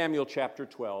 2 Samuel chapter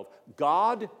 12.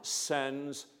 God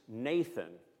sends Nathan,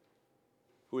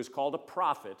 who is called a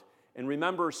prophet. And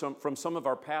remember from some of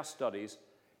our past studies,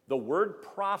 the word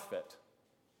prophet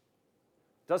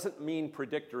doesn't mean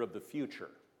predictor of the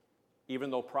future, even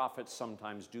though prophets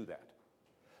sometimes do that.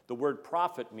 The word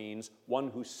prophet means one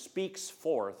who speaks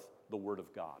forth the word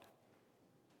of God.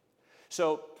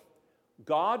 So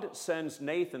God sends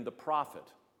Nathan the prophet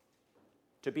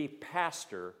to be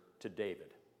pastor to David.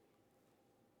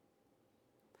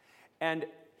 And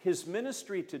his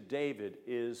ministry to David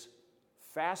is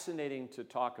fascinating to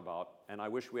talk about, and I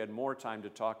wish we had more time to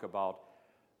talk about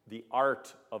the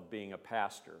art of being a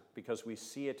pastor, because we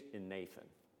see it in Nathan.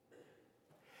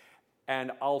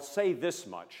 And I'll say this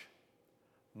much.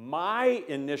 My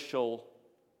initial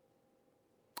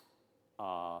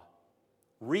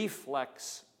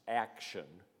reflex action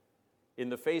in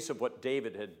the face of what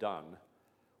David had done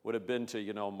would have been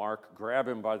to, Mark, grab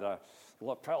him by the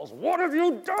lapels. What have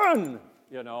you done?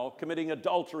 Committing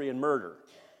adultery and murder.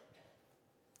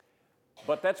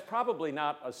 But that's probably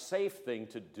not a safe thing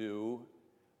to do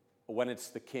when it's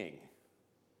the king.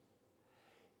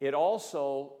 It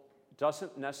also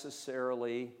doesn't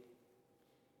necessarily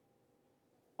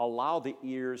allow the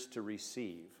ears to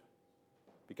receive,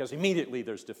 because immediately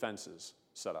there's defenses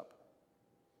set up.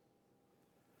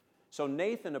 So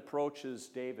Nathan approaches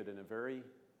David in a very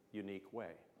unique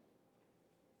way,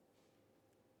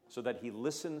 so that he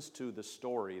listens to the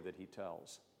story that he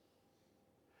tells.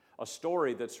 A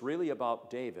story that's really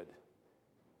about David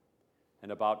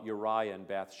and about Uriah and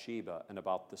Bathsheba and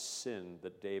about the sin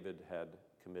that David had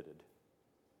committed.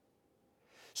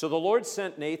 So the Lord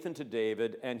sent Nathan to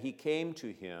David, and he came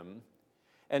to him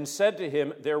and said to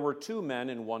him, there were two men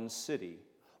in one city,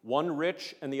 one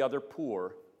rich and the other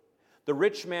poor. The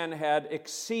rich man had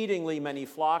exceedingly many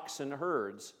flocks and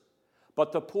herds,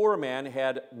 but the poor man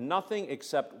had nothing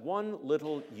except one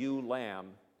little ewe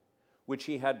lamb, which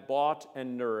he had bought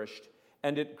and nourished,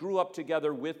 and it grew up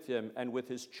together with him and with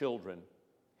his children.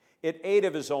 It ate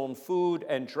of his own food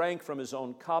and drank from his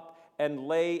own cup and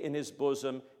lay in his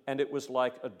bosom, and it was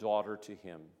like a daughter to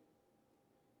him.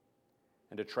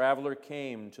 And a traveler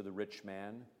came to the rich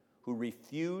man, who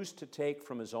refused to take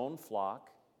from his own flock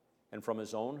and from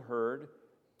his own herd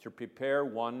to prepare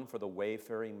one for the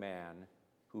wayfaring man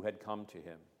who had come to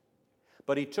him.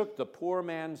 But he took the poor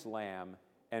man's lamb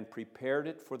and prepared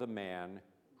it for the man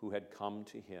who had come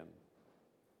to him.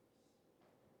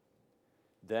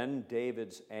 Then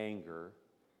David's anger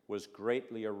was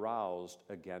greatly aroused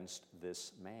against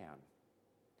this man,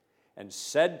 and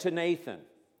said to Nathan,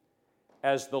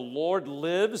 as the Lord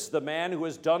lives, the man who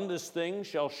has done this thing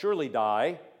shall surely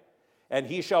die, and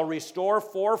he shall restore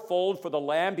fourfold for the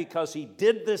lamb, because he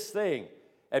did this thing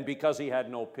and because he had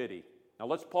no pity. Now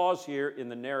let's pause here in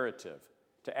the narrative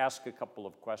to ask a couple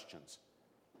of questions.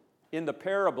 In the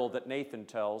parable that Nathan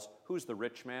tells, who's the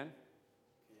rich man?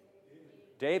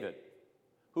 David.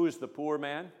 Who's the poor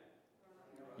man?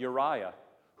 Uriah.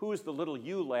 Who's the little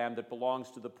ewe lamb that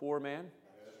belongs to the poor man?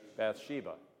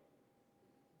 Bathsheba.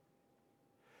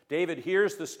 David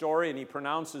hears the story and he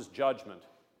pronounces judgment.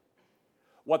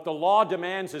 What the law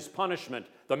demands is punishment.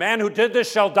 The man who did this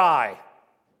shall die.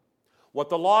 What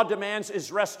the law demands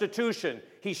is restitution.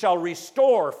 He shall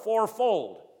restore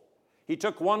fourfold. He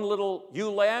took one little ewe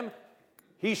lamb.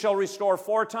 He shall restore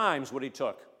 4 times what he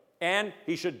took. And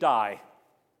he should die.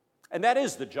 And that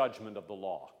is the judgment of the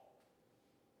law.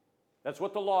 That's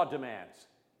what the law demands.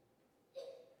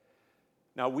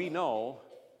 Now we know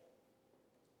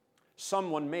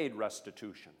someone made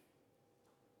restitution.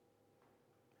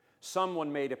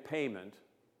 Someone made a payment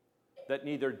that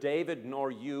neither David nor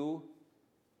you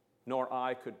nor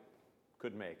I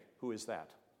could make. Who is that?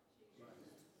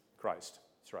 Christ.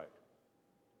 That's right.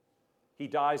 He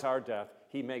dies our death.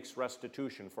 He makes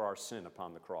restitution for our sin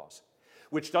upon the cross.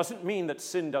 Which doesn't mean that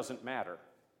sin doesn't matter.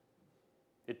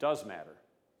 It does matter.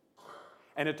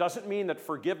 And it doesn't mean that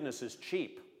forgiveness is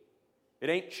cheap. It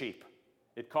ain't cheap.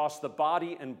 It costs the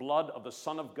body and blood of the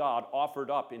Son of God offered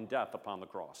up in death upon the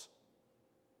cross.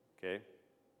 Okay?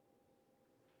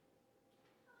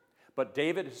 But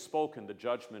David has spoken the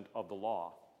judgment of the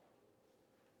law,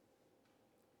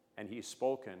 and he's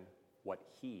spoken what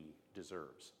he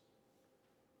deserves.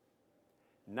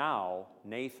 Now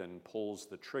Nathan pulls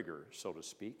the trigger, so to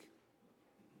speak.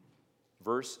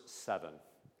 Verse 7.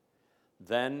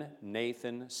 Then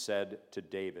Nathan said to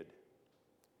David,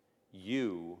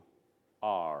 "You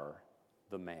are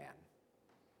the man."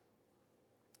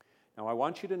 Now I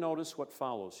want you to notice what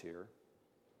follows here.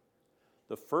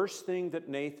 The first thing that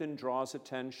Nathan draws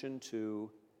attention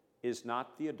to is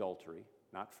not the adultery,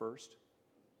 not first.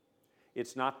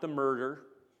 It's not the murder,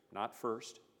 not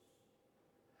first.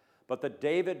 But that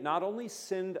David not only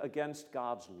sinned against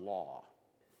God's law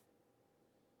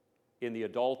in the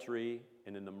adultery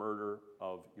and in the murder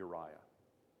of Uriah,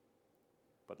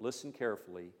 but listen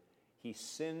carefully, he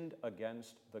sinned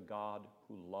against the God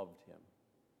who loved him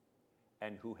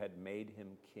and who had made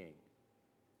him king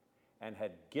and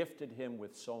had gifted him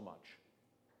with so much.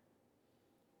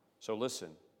 So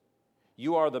listen,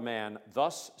 "You are the man,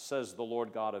 thus says the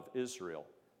Lord God of Israel.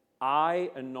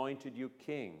 I anointed you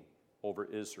king over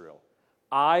Israel.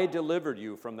 I delivered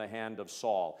you from the hand of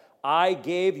Saul. I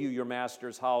gave you your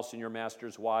master's house and your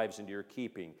master's wives into your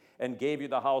keeping, and gave you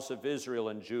the house of Israel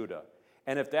and Judah.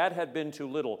 And if that had been too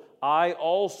little, I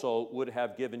also would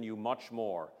have given you much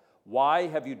more. Why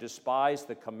have you despised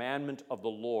the commandment of the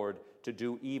Lord to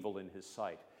do evil in his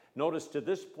sight?" Notice to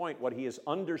this point what he is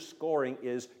underscoring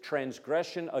is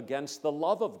transgression against the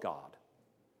love of God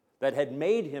that had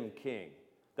made him king,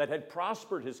 that had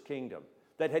prospered his kingdom,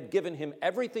 that had given him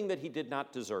everything that he did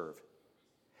not deserve.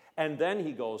 And then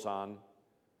he goes on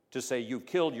to say, "You've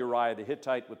killed Uriah the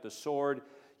Hittite with the sword.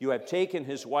 You have taken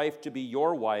his wife to be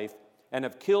your wife, and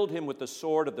have killed him with the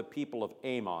sword of the people of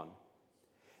Ammon.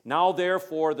 Now,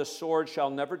 therefore, the sword shall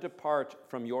never depart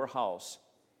from your house,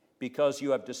 because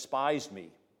you have despised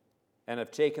me, and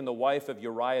have taken the wife of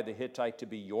Uriah the Hittite to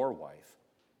be your wife.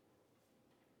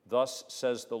 Thus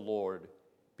says the Lord,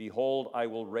 behold, I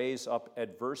will raise up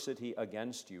adversity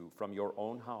against you from your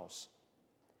own house,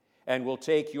 and will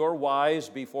take your wives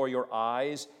before your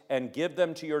eyes, and give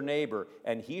them to your neighbor,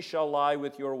 and he shall lie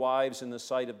with your wives in the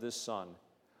sight of this sun.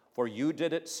 For you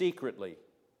did it secretly,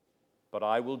 but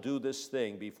I will do this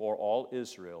thing before all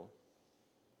Israel,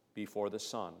 before the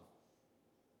sun."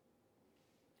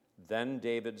 Then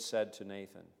David said to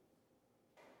Nathan,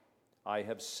 "I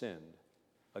have sinned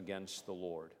against the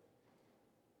Lord."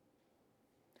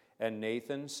 And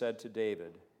Nathan said to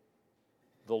David,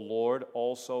 "The Lord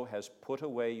also has put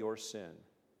away your sin.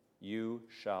 You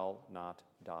shall not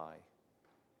die."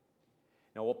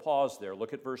 Now we'll pause there.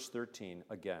 Look at verse 13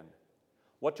 again.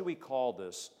 What do we call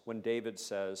this when David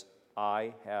says,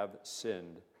 "I have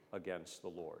sinned against the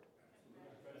Lord"?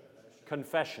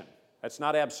 Confession. That's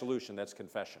not absolution, that's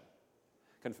confession.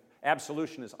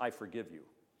 Absolution is, "I forgive you."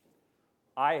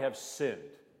 "I have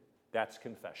sinned." That's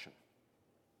confession.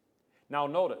 Now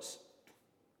notice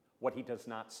what he does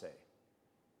not say.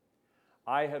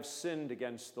 "I have sinned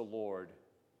against the Lord,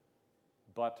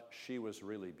 but she was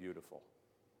really beautiful."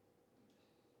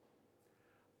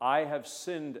 "I have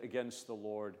sinned against the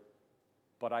Lord,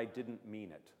 but I didn't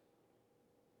mean it."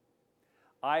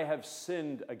 "I have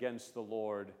sinned against the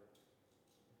Lord,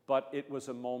 but it was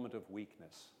a moment of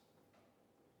weakness."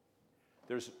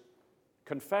 There's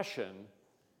confession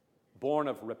born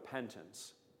of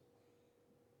repentance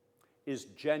is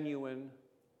genuine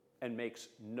and makes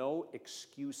no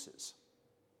excuses,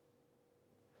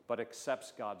 but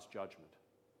accepts God's judgment.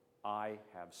 "I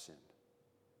have sinned."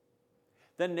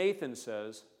 Then Nathan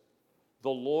says, "The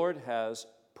Lord has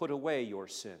put away your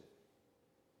sin.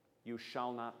 You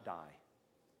shall not die."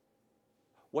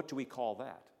 What do we call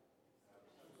that?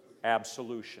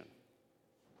 Absolution.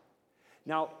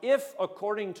 Now, if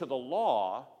according to the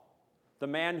law, the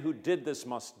man who did this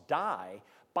must die,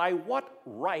 by what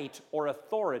right or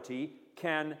authority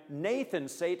can Nathan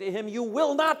say to him, "You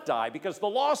will not die"? Because the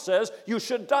law says you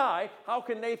should die. How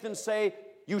can Nathan say,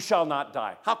 "You shall not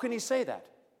die"? How can he say that?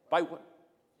 By what?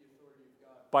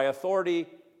 By authority.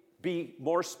 Be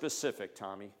more specific,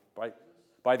 Tommy.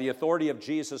 By the authority of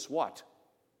Jesus what?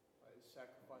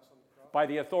 By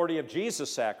the authority of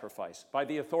Jesus' sacrifice, by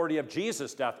the authority of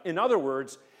Jesus' death. In other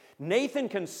words, Nathan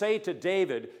can say to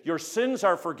David, "Your sins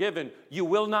are forgiven, you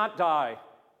will not die,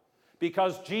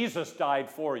 because Jesus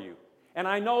died for you." And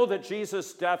I know that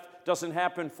Jesus' death doesn't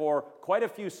happen for quite a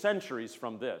few centuries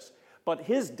from this, but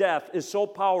his death is so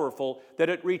powerful that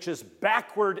it reaches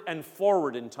backward and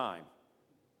forward in time.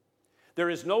 There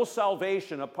is no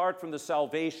salvation apart from the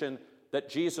salvation that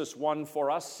Jesus won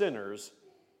for us sinners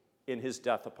in his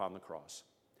death upon the cross.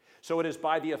 So it is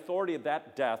by the authority of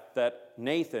that death that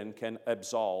Nathan can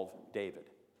absolve David.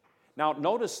 Now,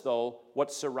 notice, though,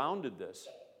 what surrounded this.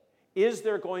 Is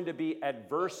there going to be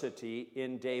adversity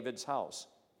in David's house?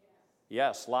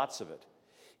 Yes, lots of it.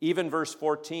 Even verse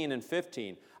 14 and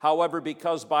 15. However,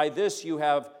 because by this you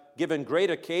have given great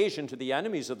occasion to the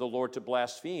enemies of the Lord to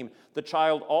blaspheme, the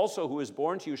child also who is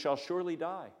born to you shall surely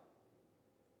die.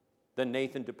 Then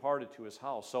Nathan departed to his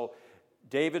house. So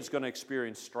David's going to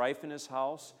experience strife in his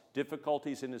house,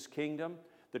 difficulties in his kingdom.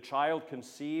 The child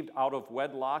conceived out of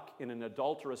wedlock in an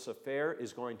adulterous affair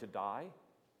is going to die.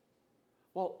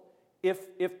 Well,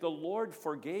 if the Lord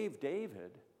forgave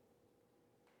David,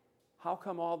 how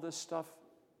come all this stuff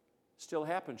still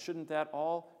happens? Shouldn't that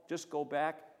all just go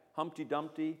back, Humpty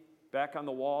Dumpty, back on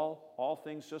the wall, all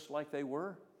things just like they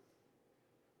were?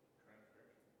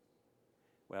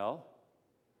 Well,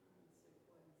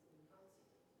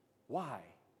 why?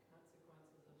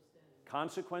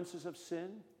 Consequences of sin?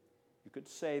 You could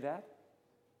say that.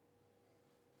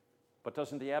 But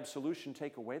doesn't the absolution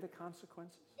take away the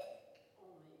consequences?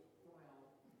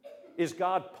 Is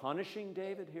God punishing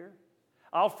David here?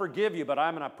 I'll forgive you, but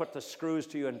I'm going to put the screws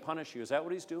to you and punish you. Is that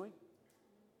what he's doing?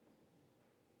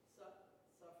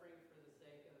 Suffering for the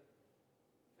sake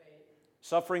of faith.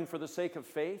 Suffering for the sake of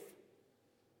faith?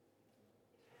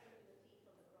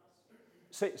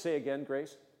 Say again,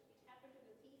 Grace.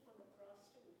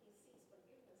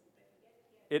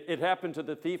 It happened to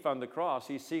the thief on the cross.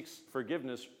 He seeks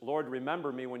forgiveness. Lord,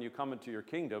 remember me when you come into your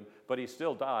kingdom. But he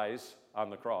still dies on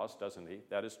the cross, doesn't he?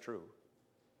 That is true.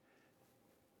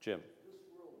 Jim. This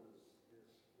world is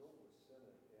filled with sin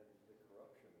and the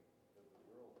corruption of the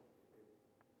world.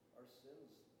 Our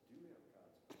sins do have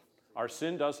consequences. Our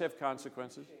sin does have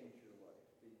consequences. They change your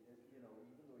life. Even though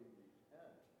you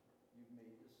repent, you've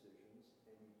made decisions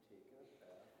and you've taken a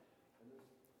path, and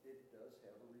it does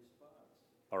have a response.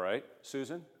 All right.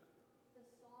 Susan? The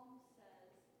psalm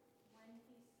says, when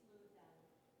he slew them,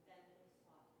 then they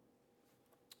sought him.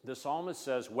 The psalmist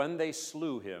says, when they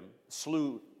slew him,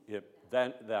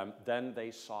 then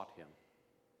they sought him.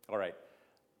 All right.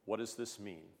 What does this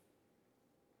mean?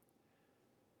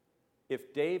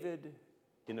 If David,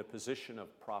 in a position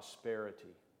of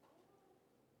prosperity,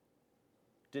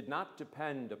 did not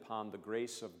depend upon the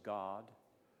grace of God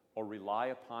or rely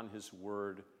upon his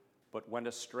word, but went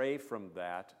astray from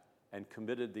that and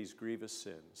committed these grievous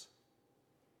sins,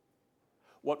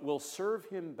 what will serve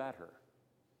him better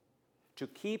to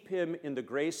keep him in the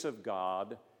grace of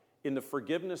God, in the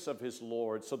forgiveness of his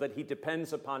Lord, so that he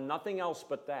depends upon nothing else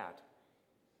but that,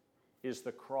 is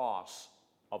the cross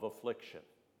of affliction,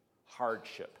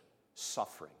 hardship,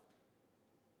 suffering.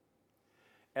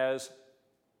 As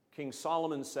King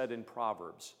Solomon said in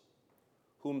Proverbs,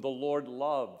 whom the Lord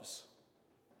loves,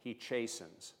 he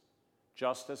chastens,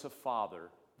 just as a father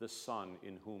the son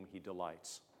in whom he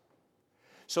delights.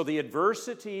 So the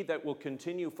adversity that will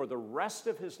continue for the rest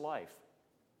of his life,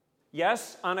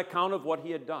 yes, on account of what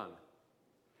he had done,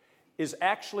 is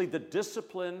actually the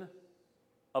discipline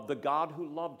of the God who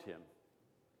loved him.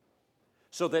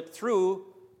 So that through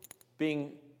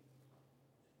being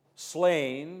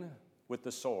slain with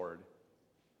the sword,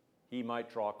 he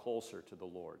might draw closer to the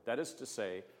Lord. That is to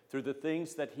say, through the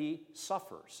things that he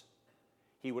suffers,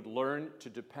 he would learn to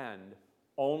depend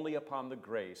only upon the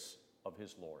grace of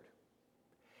his Lord.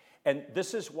 And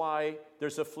this is why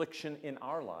there's affliction in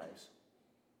our lives.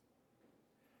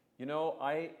 You know,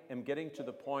 I am getting to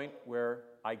the point where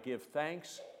I give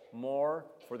thanks more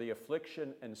for the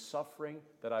affliction and suffering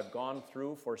that I've gone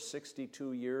through for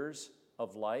 62 years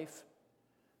of life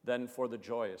than for the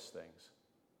joyous things.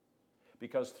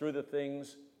 Because through the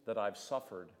things that I've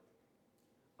suffered,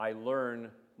 I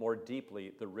learn more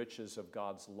deeply the riches of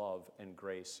God's love and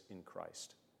grace in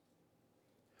Christ,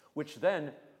 which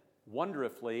then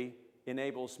wonderfully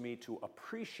enables me to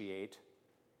appreciate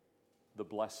the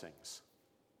blessings.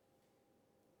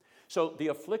 So the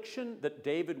affliction that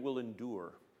David will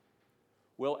endure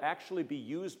will actually be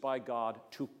used by God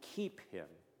to keep him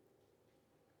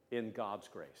in God's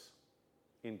grace,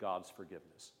 in God's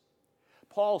forgiveness.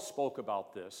 Paul spoke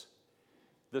about this.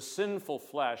 The sinful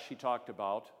flesh he talked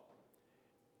about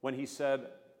when he said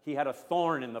he had a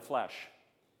thorn in the flesh.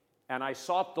 And I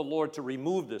sought the Lord to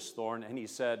remove this thorn, and he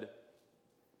said,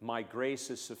 my grace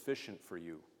is sufficient for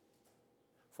you,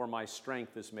 for my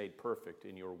strength is made perfect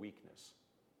in your weakness.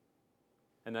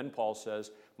 And then Paul says,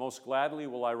 most gladly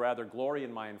will I rather glory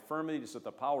in my infirmities, that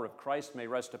the power of Christ may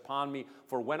rest upon me,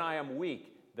 for when I am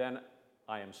weak, then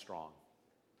I am strong.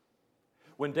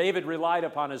 When David relied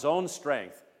upon his own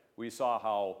strength, we saw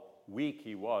how weak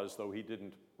he was, though he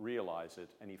didn't realize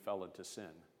it, and he fell into sin.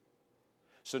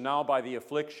 So now by the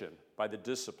affliction, by the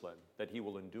discipline that he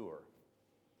will endure,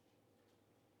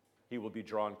 he will be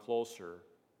drawn closer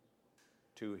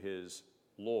to his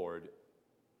Lord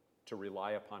to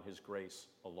rely upon his grace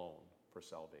alone for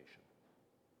salvation.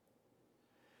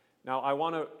 Now, I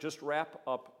want to just wrap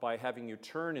up by having you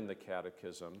turn in the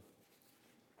catechism,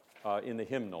 in the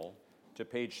hymnal, to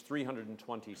page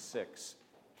 326,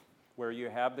 where you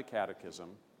have the catechism.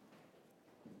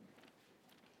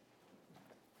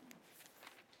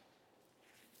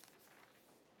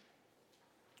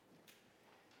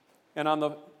 And on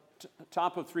the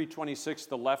top of 326,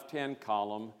 the left-hand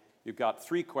column, you've got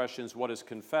three questions. What is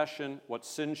confession? What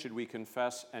sin should we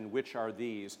confess? And which are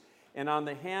these? And on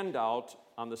the handout,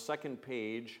 on the second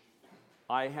page,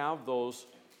 I have those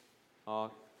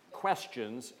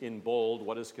questions in bold.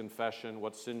 What is confession?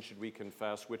 What sin should we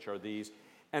confess? Which are these?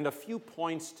 And a few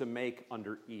points to make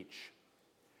under each.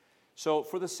 So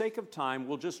for the sake of time,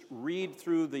 we'll just read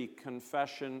through the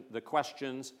confession, the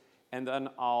questions, and then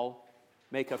I'll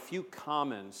make a few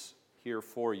comments here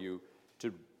for you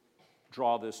to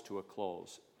draw this to a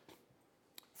close.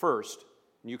 First,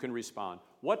 you can respond.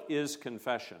 What is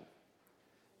confession?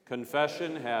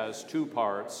 Confession has two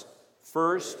parts.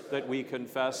 First, that we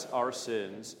confess our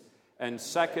sins, and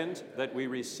second, that we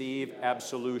receive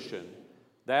absolution.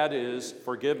 That is,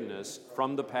 forgiveness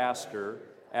from the pastor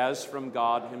as from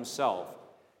God himself,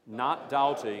 not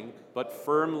doubting, but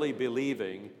firmly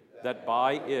believing that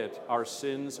by it our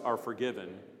sins are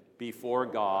forgiven before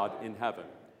God in heaven.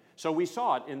 So we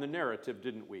saw it in the narrative,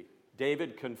 didn't we?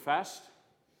 David confessed,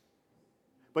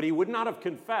 but he would not have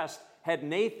confessed had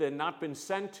Nathan not been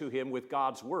sent to him with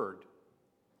God's word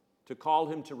to call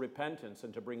him to repentance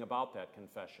and to bring about that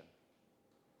confession.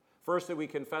 First, that we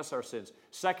confess our sins.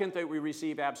 Second, that we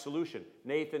receive absolution.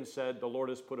 Nathan said, "The Lord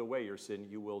has put away your sin,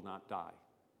 you will not die."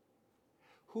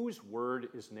 Whose word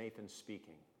is Nathan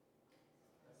speaking?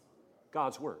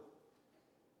 God's word.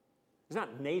 It's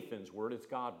not Nathan's word, it's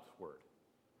God's word.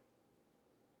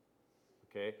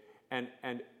 Okay?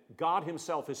 And God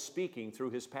himself is speaking through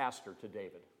his pastor to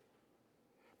David.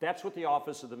 That's what the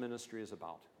office of the ministry is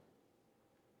about.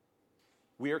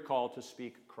 We are called to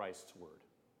speak Christ's word.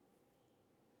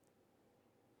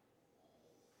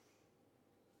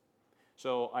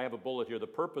 So I have a bullet here. The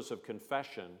purpose of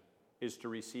confession is to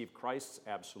receive Christ's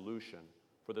absolution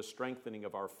for the strengthening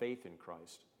of our faith in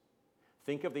Christ.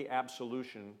 Think of the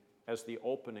absolution as the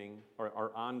opening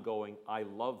or ongoing "I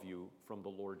love you" from the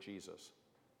Lord Jesus.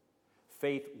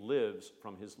 Faith lives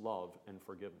from his love and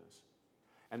forgiveness.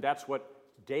 And that's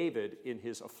what David, in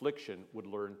his affliction, would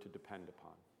learn to depend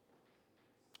upon.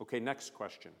 Okay, next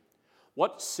question.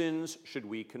 What sins should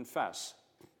we confess?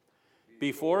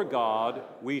 Before God,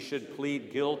 we should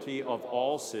plead guilty of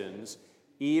all sins,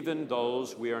 even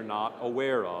those we are not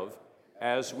aware of,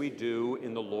 as we do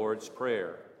in the Lord's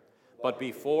Prayer. But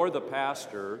before the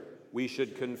pastor, we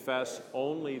should confess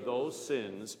only those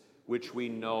sins which we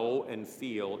know and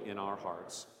feel in our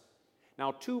hearts.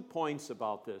 Now, 2 points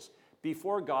about this.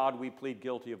 Before God, we plead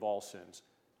guilty of all sins.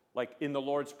 Like in the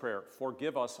Lord's Prayer,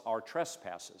 forgive us our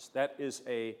trespasses. That is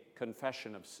a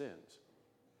confession of sins.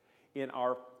 In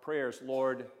our prayers,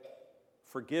 Lord,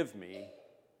 forgive me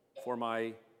for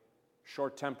my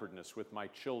short-temperedness with my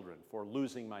children, for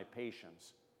losing my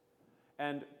patience.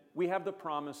 And we have the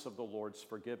promise of the Lord's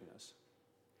forgiveness.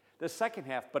 The second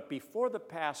half, but before the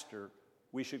pastor,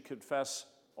 we should confess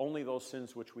only those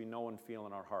sins which we know and feel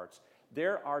in our hearts.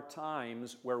 There are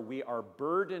times where we are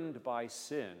burdened by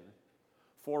sin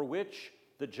for which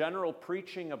the general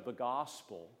preaching of the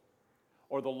gospel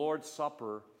or the Lord's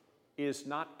Supper is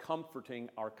not comforting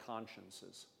our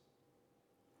consciences.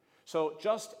 So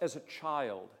just as a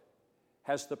child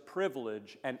has the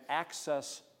privilege and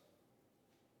access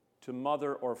to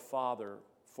mother or father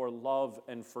for love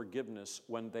and forgiveness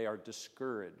when they are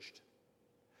discouraged,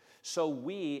 so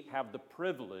we have the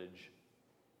privilege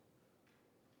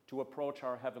to approach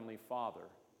our Heavenly Father,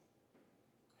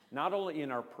 not only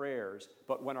in our prayers,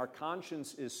 but when our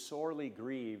conscience is sorely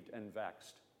grieved and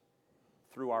vexed,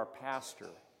 through our pastor,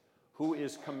 who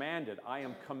is commanded, I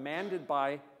am commanded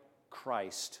by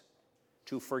Christ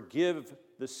to forgive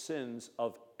the sins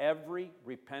of every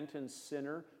repentant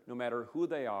sinner, no matter who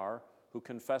they are, who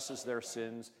confesses their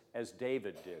sins as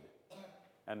David did,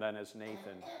 and then as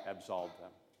Nathan absolved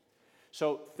them.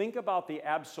 So think about the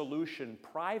absolution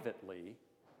privately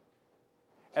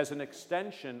as an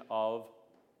extension of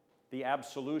the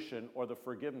absolution or the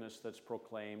forgiveness that's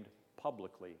proclaimed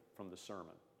publicly from the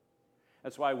sermon.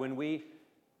 That's why when we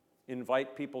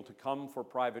invite people to come for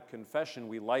private confession,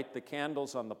 we light the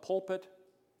candles on the pulpit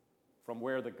from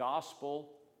where the gospel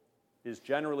is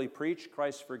generally preached,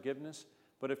 Christ's forgiveness.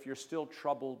 But if you're still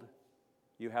troubled,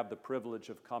 you have the privilege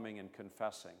of coming and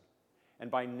confessing. And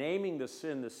by naming the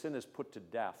sin is put to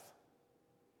death.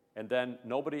 and then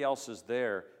nobody else is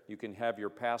there, you can have your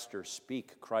pastor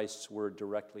speak Christ's word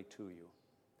directly to you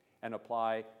and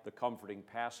apply the comforting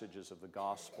passages of the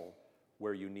gospel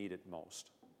where you need it most.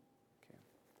 Okay.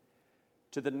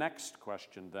 To the next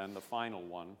question then, the final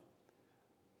one.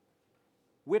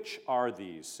 Which are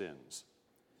these sins?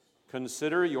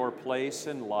 Consider your place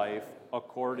in life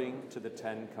according to the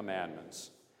 10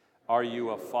 Commandments. Are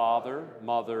you a father,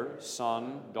 mother,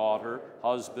 son, daughter,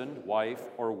 husband, wife,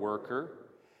 or worker?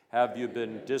 Have you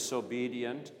been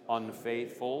disobedient,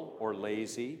 unfaithful, or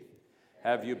lazy?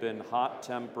 Have you been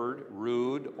hot-tempered,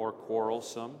 rude, or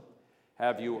quarrelsome?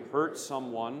 Have you hurt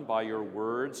someone by your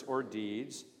words or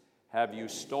deeds? Have you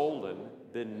stolen,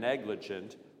 been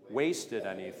negligent, wasted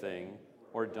anything,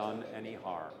 or done any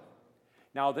harm?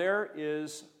 Now there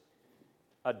is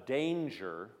a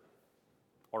danger,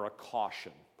 or a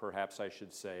caution, perhaps I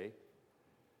should say,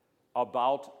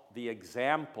 about the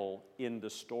example in the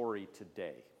story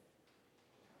today.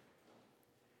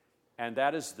 And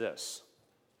that is this.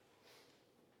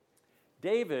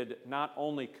 David not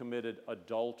only committed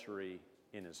adultery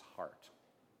in his heart,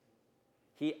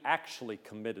 he actually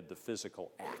committed the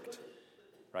physical act,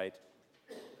 right?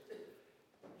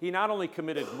 He not only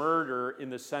committed murder in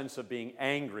the sense of being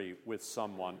angry with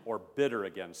someone or bitter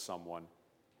against someone,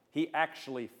 he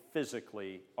actually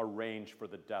physically arranged for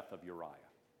the death of Uriah.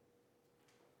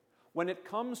 When it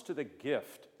comes to the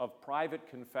gift of private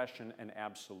confession and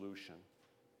absolution,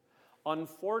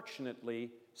 unfortunately,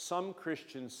 some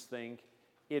Christians think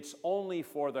it's only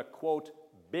for the, quote,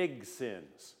 big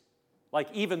sins. Like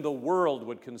even the world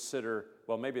would consider,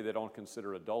 well, maybe they don't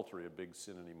consider adultery a big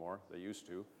sin anymore. They used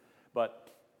to. But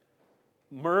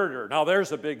murder, now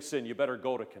there's a big sin. You better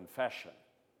go to confession.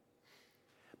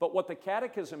 But what the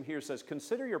Catechism here says,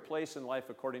 consider your place in life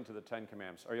according to the 10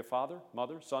 Commandments. Are you a father,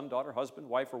 mother, son, daughter, husband,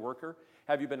 wife, or worker?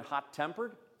 Have you been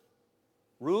hot-tempered?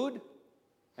 Rude?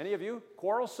 Any of you?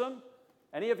 Quarrelsome?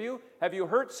 Any of you? Have you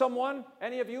hurt someone?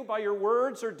 Any of you by your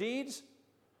words or deeds?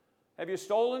 Have you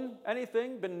stolen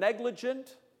anything? Been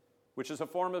negligent, which is a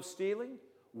form of stealing?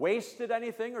 Wasted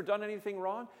anything or done anything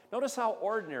wrong? Notice how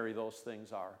ordinary those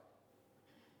things are.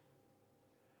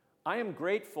 I am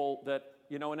grateful that,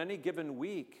 in any given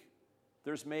week,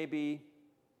 there's maybe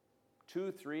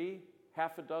 2, 3,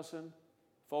 half a dozen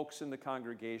folks in the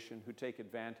congregation who take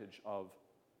advantage of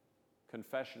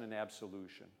confession and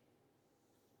absolution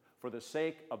for the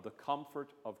sake of the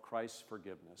comfort of Christ's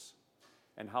forgiveness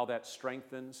and how that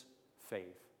strengthens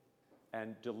faith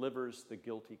and delivers the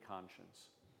guilty conscience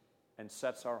and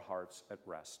sets our hearts at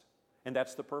rest. And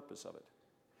that's the purpose of it.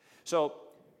 So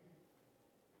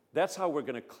that's how we're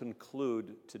going to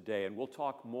conclude today, and we'll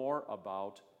talk more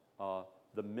about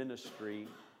the ministry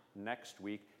next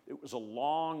week. It was a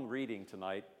long reading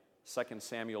tonight, 2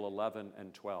 Samuel 11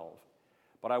 and 12.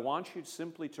 But I want you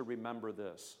simply to remember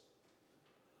this.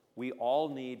 We all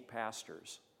need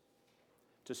pastors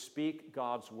to speak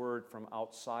God's word from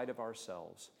outside of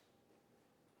ourselves,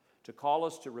 to call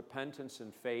us to repentance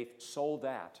and faith so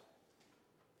that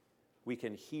we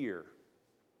can hear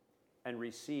and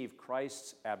receive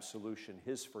Christ's absolution,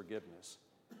 his forgiveness,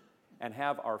 and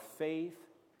have our faith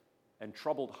and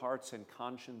troubled hearts and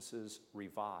consciences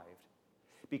revived.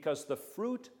 Because the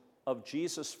fruit of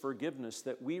Jesus' forgiveness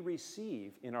that we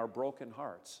receive in our broken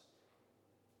hearts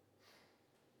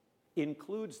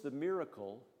includes the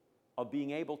miracle of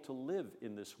being able to live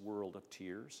in this world of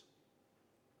tears,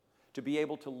 to be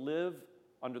able to live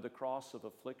under the cross of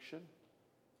affliction.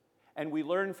 And we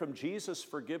learn from Jesus'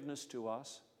 forgiveness to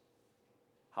us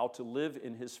how to live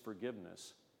in his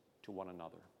forgiveness to one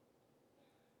another.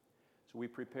 So we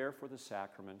prepare for the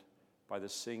sacrament by the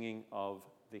singing of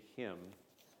the hymn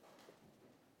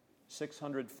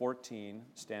 614,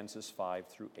 stanzas 5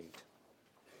 through 8.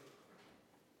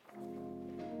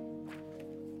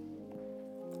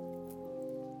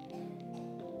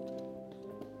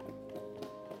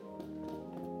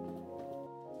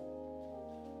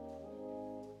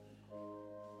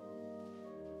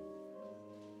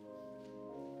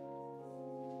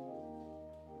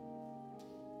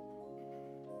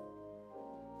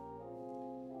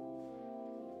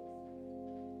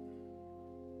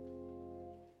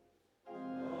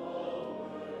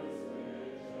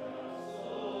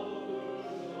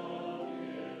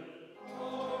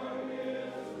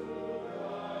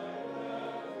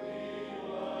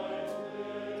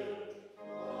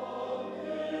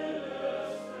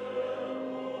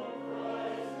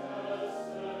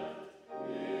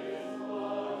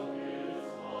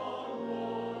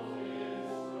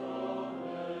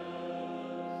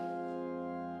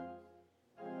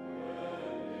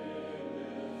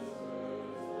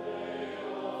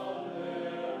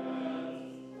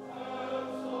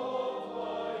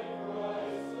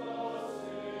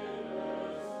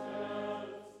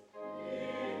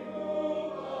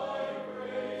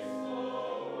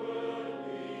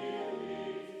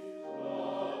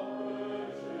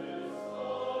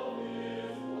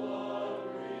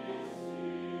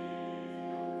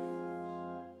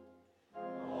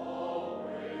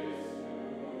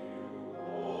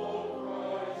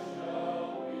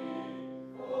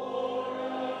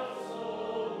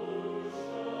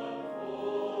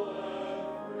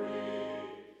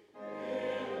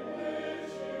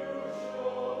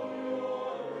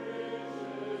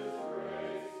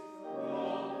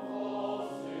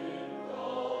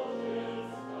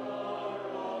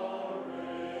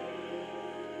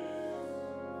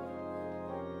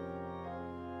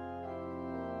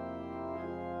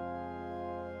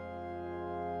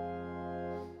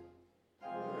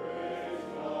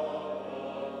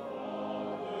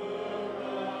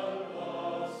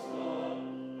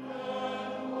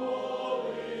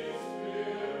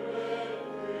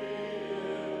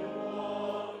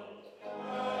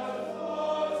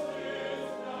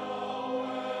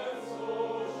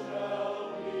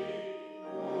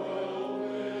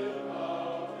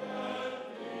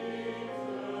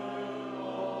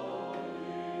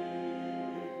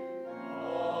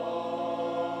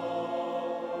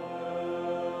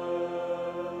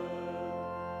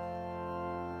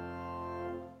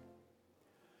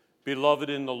 Beloved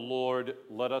in the Lord,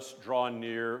 let us draw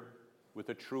near with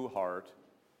a true heart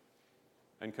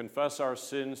and confess our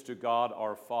sins to God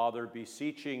our Father,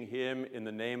 beseeching him in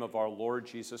the name of our Lord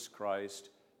Jesus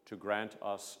Christ to grant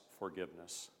us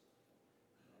forgiveness.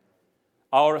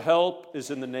 Our help is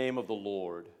in the name of the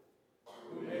Lord.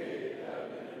 Who made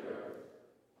heaven and earth.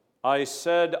 I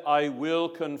said, I will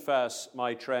confess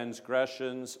my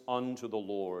transgressions unto the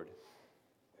Lord.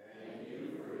 And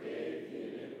you forgave the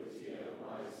iniquity of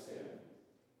my sin.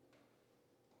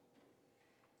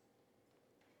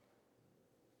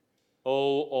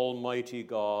 O Almighty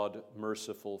God,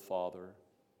 merciful Father,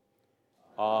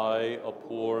 I, a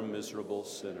poor miserable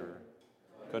sinner,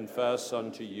 confess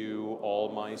unto you all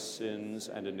my sins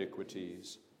and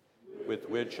iniquities, with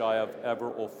which I have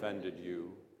ever offended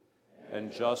you,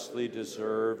 and justly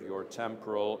deserve your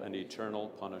temporal and eternal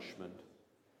punishment.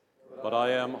 But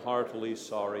I am heartily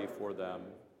sorry for them,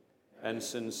 and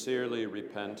sincerely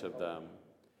repent of them.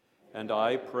 And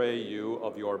I pray you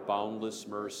of your boundless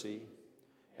mercy,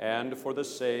 and for the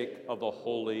sake of the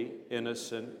holy,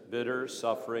 innocent, bitter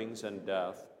sufferings and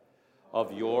death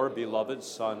of your beloved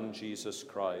Son, Jesus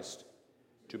Christ,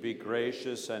 to be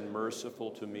gracious and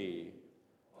merciful to me,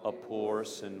 a poor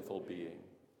sinful being.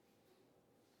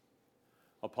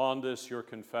 Upon this, your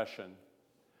confession,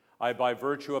 I, by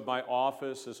virtue of my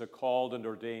office as a called and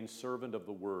ordained servant of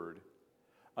the Word,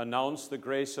 announce the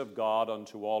grace of God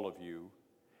unto all of you,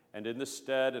 and in the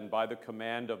stead and by the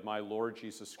command of my Lord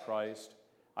Jesus Christ,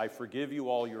 I forgive you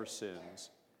all your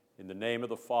sins, in the name of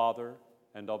the Father,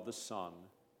 and of the Son,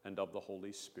 and of the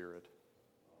Holy Spirit.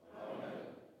 Amen.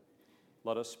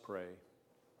 Let us pray.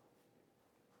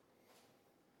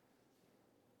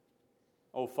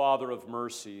 O Father of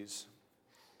mercies,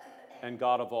 and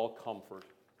God of all comfort,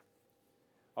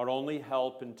 our only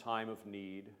help in time of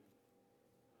need,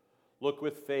 look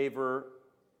with favor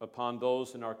upon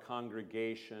those in our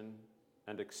congregation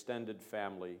and extended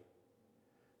family,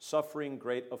 suffering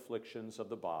great afflictions of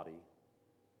the body.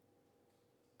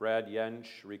 Brad Yench,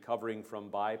 recovering from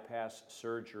bypass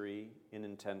surgery in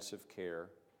intensive care.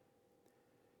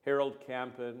 Harold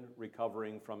Campen,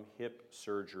 recovering from hip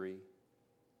surgery.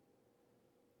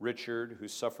 Richard, who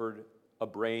suffered a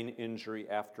brain injury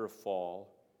after a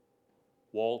fall.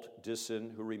 Walt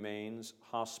Disson, who remains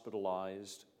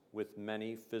hospitalized with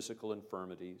many physical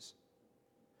infirmities.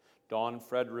 Dawn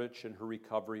Fredrich in her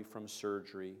recovery from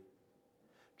surgery.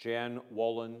 Jan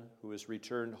Wollen, who has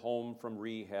returned home from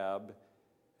rehab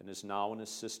and is now in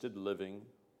assisted living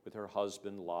with her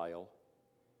husband, Lyle.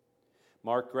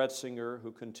 Mark Gretzinger,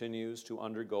 who continues to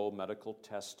undergo medical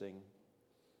testing.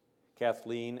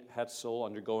 Kathleen Hetzel,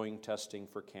 undergoing testing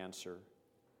for cancer.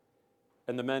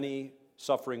 And the many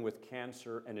suffering with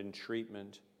cancer and in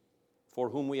treatment, for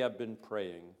whom we have been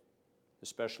praying,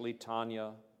 especially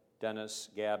Tanya, Dennis,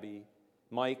 Gabby,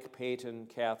 Mike, Peyton,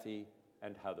 Kathy,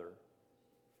 and Heather.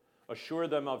 Assure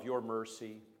them of your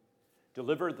mercy.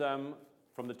 Deliver them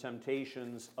from the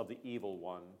temptations of the evil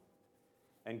one,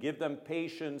 and give them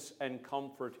patience and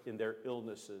comfort in their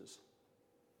illnesses.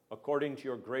 According to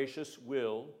your gracious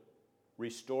will,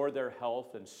 restore their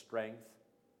health and strength,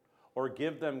 or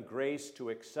give them grace to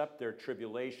accept their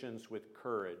tribulations with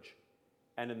courage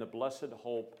and in the blessed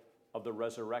hope of the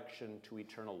resurrection to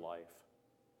eternal life.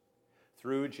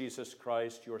 Through Jesus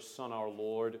Christ, your Son, our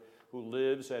Lord, who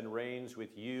lives and reigns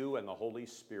with you and the Holy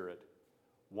Spirit,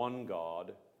 one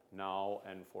God, now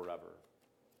and forever.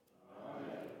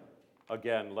 Amen.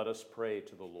 Again, let us pray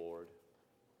to the Lord.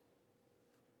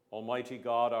 Almighty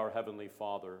God, our heavenly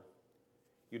Father,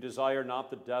 you desire not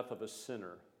the death of a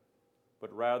sinner,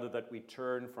 but rather that we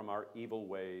turn from our evil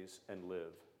ways and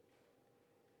live.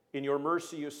 In your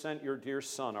mercy, you sent your dear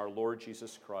Son, our Lord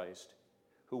Jesus Christ,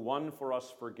 who won for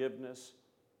us forgiveness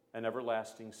and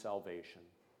everlasting salvation.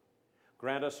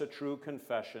 Grant us a true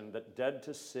confession that, dead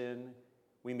to sin,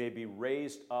 we may be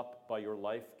raised up by your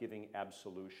life-giving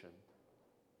absolution.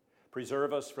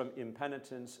 Preserve us from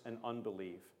impenitence and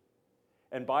unbelief,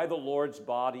 and by the Lord's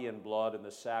body and blood in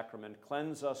the sacrament,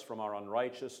 cleanse us from our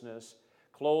unrighteousness,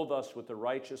 clothe us with the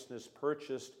righteousness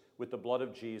purchased with the blood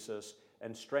of Jesus,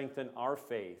 and strengthen our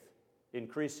faith,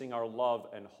 increasing our love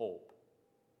and hope.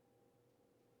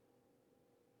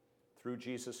 Through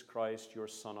Jesus Christ, your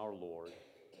Son, our Lord,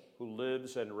 who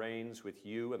lives and reigns with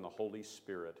you and the Holy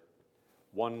Spirit,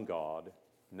 one God,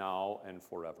 now and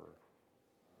forever.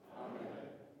 Amen.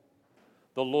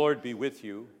 The Lord be with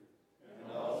you.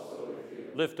 And also with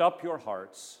you. Lift up your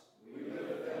hearts. We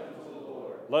lift them to the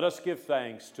Lord. Let us give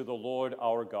thanks to the Lord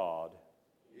our God.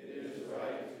 It is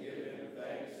right to give him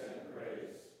thanks and praise.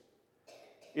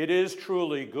 It is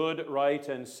truly good, right,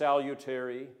 and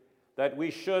salutary that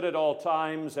we should at all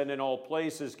times and in all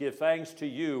places give thanks to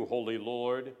you, Holy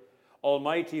Lord,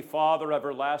 Almighty Father,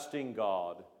 everlasting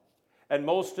God. And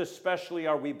most especially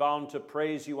are we bound to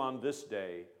praise you on this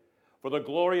day for the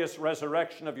glorious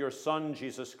resurrection of your Son,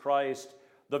 Jesus Christ,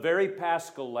 the very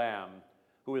Paschal Lamb,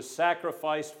 who is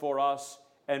sacrificed for us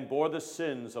and bore the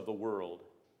sins of the world.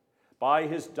 By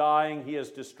his dying he has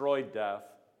destroyed death,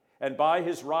 and by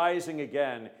his rising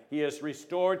again he has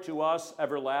restored to us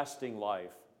everlasting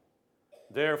life.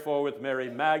 Therefore, with Mary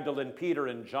Magdalene, Peter,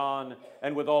 and John,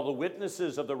 and with all the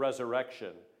witnesses of the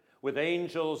resurrection, with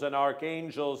angels and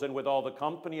archangels, and with all the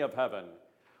company of heaven,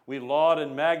 we laud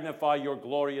and magnify your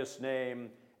glorious name,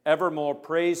 evermore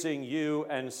praising you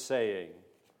and saying,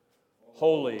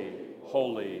 Holy,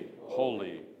 holy,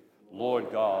 holy,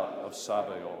 Lord God of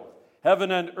Sabaoth.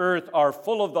 Heaven and earth are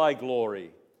full of thy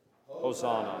glory.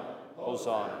 Hosanna,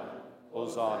 Hosanna,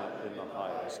 Hosanna in the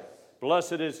highest.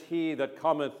 Blessed is he that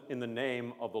cometh in the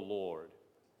name of the Lord.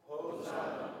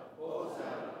 Hosanna,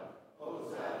 Hosanna,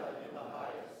 Hosanna in the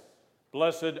highest.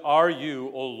 Blessed are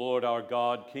you, O Lord our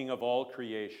God, King of all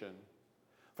creation.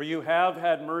 For you have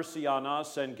had mercy on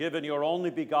us and given your only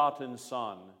begotten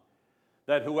Son,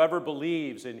 that whoever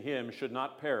believes in him should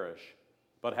not perish,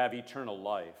 but have eternal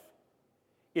life.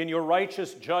 In your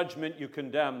righteous judgment you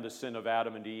condemned the sin of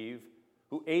Adam and Eve,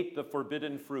 who ate the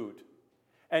forbidden fruit,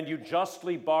 and you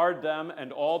justly barred them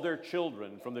and all their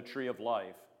children from the tree of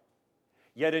life.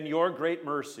 Yet in your great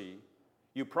mercy,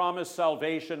 you promised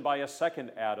salvation by a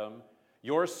second Adam,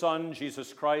 your Son,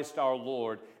 Jesus Christ our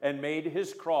Lord, and made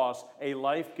his cross a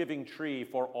life-giving tree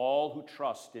for all who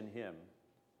trust in him.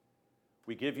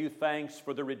 We give you thanks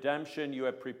for the redemption you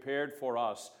have prepared for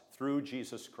us through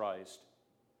Jesus Christ.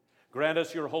 Grant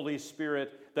us your Holy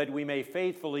Spirit that we may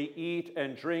faithfully eat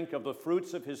and drink of the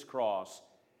fruits of his cross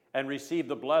and receive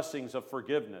the blessings of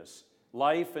forgiveness,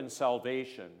 life, and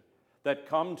salvation that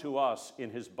come to us in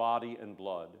his body and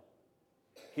blood.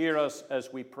 Hear us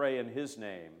as we pray in his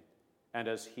name and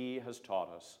as he has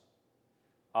taught us.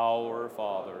 Our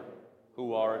Father,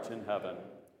 who art in heaven,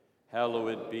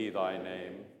 hallowed be thy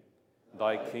name.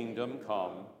 Thy kingdom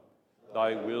come,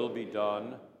 thy will be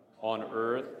done on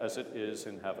earth as it is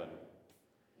in heaven.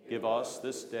 Give us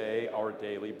this day our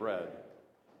daily bread,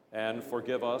 and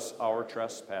forgive us our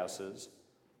trespasses,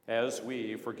 as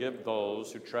we forgive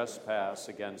those who trespass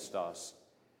against us.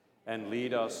 And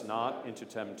lead us not into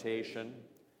temptation,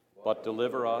 but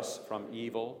deliver us from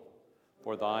evil.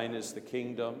 For thine is the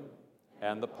kingdom,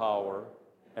 and the power,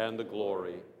 and the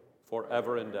glory,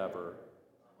 forever and ever.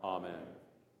 Amen.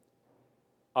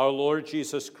 Our Lord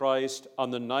Jesus Christ, on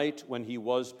the night when he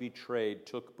was betrayed,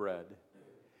 took bread.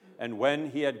 And when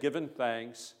he had given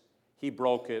thanks, he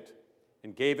broke it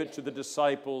and gave it to the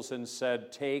disciples and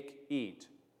said, Take, eat.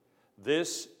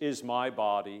 This is my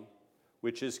body,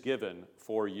 which is given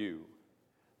for you.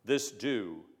 This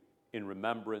do in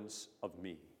remembrance of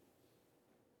me.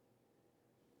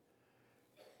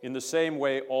 In the same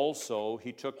way also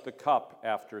he took the cup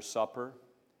after supper,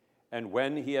 and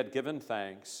when he had given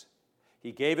thanks,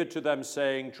 he gave it to them,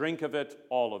 saying, Drink of it,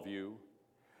 all of you.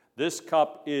 This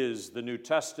cup is the New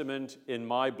Testament in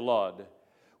my blood,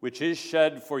 which is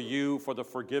shed for you for the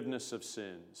forgiveness of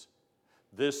sins.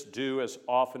 This do as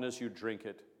often as you drink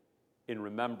it in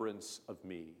remembrance of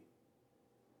me.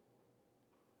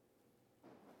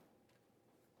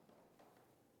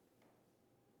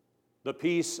 The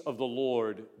peace of the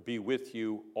Lord be with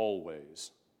you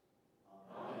always.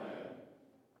 Amen.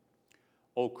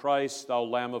 O Christ, thou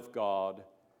Lamb of God,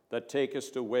 that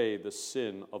takest away the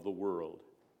sin of the world.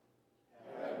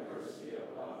 Have mercy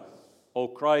upon us. O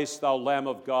Christ, thou Lamb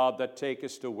of God, that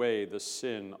takest away the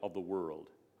sin of the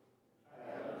world.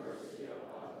 Have mercy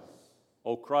upon us.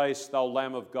 O Christ, thou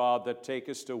Lamb of God, that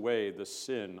takest away the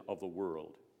sin of the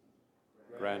world.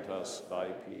 Grant us thy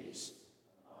peace.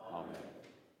 Amen.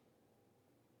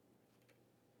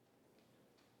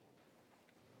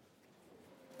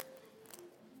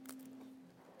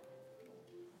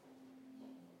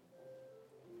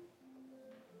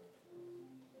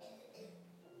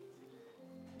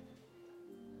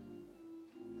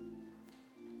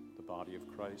 Body of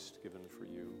Christ given for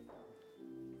you,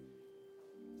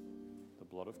 the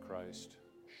blood of Christ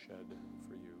shed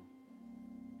for you,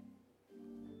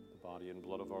 the body and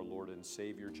blood of our Lord and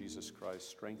Savior Jesus Christ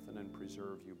strengthen and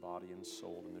preserve you body and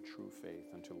soul in the true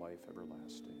faith unto life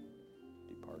everlasting.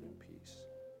 Depart in peace.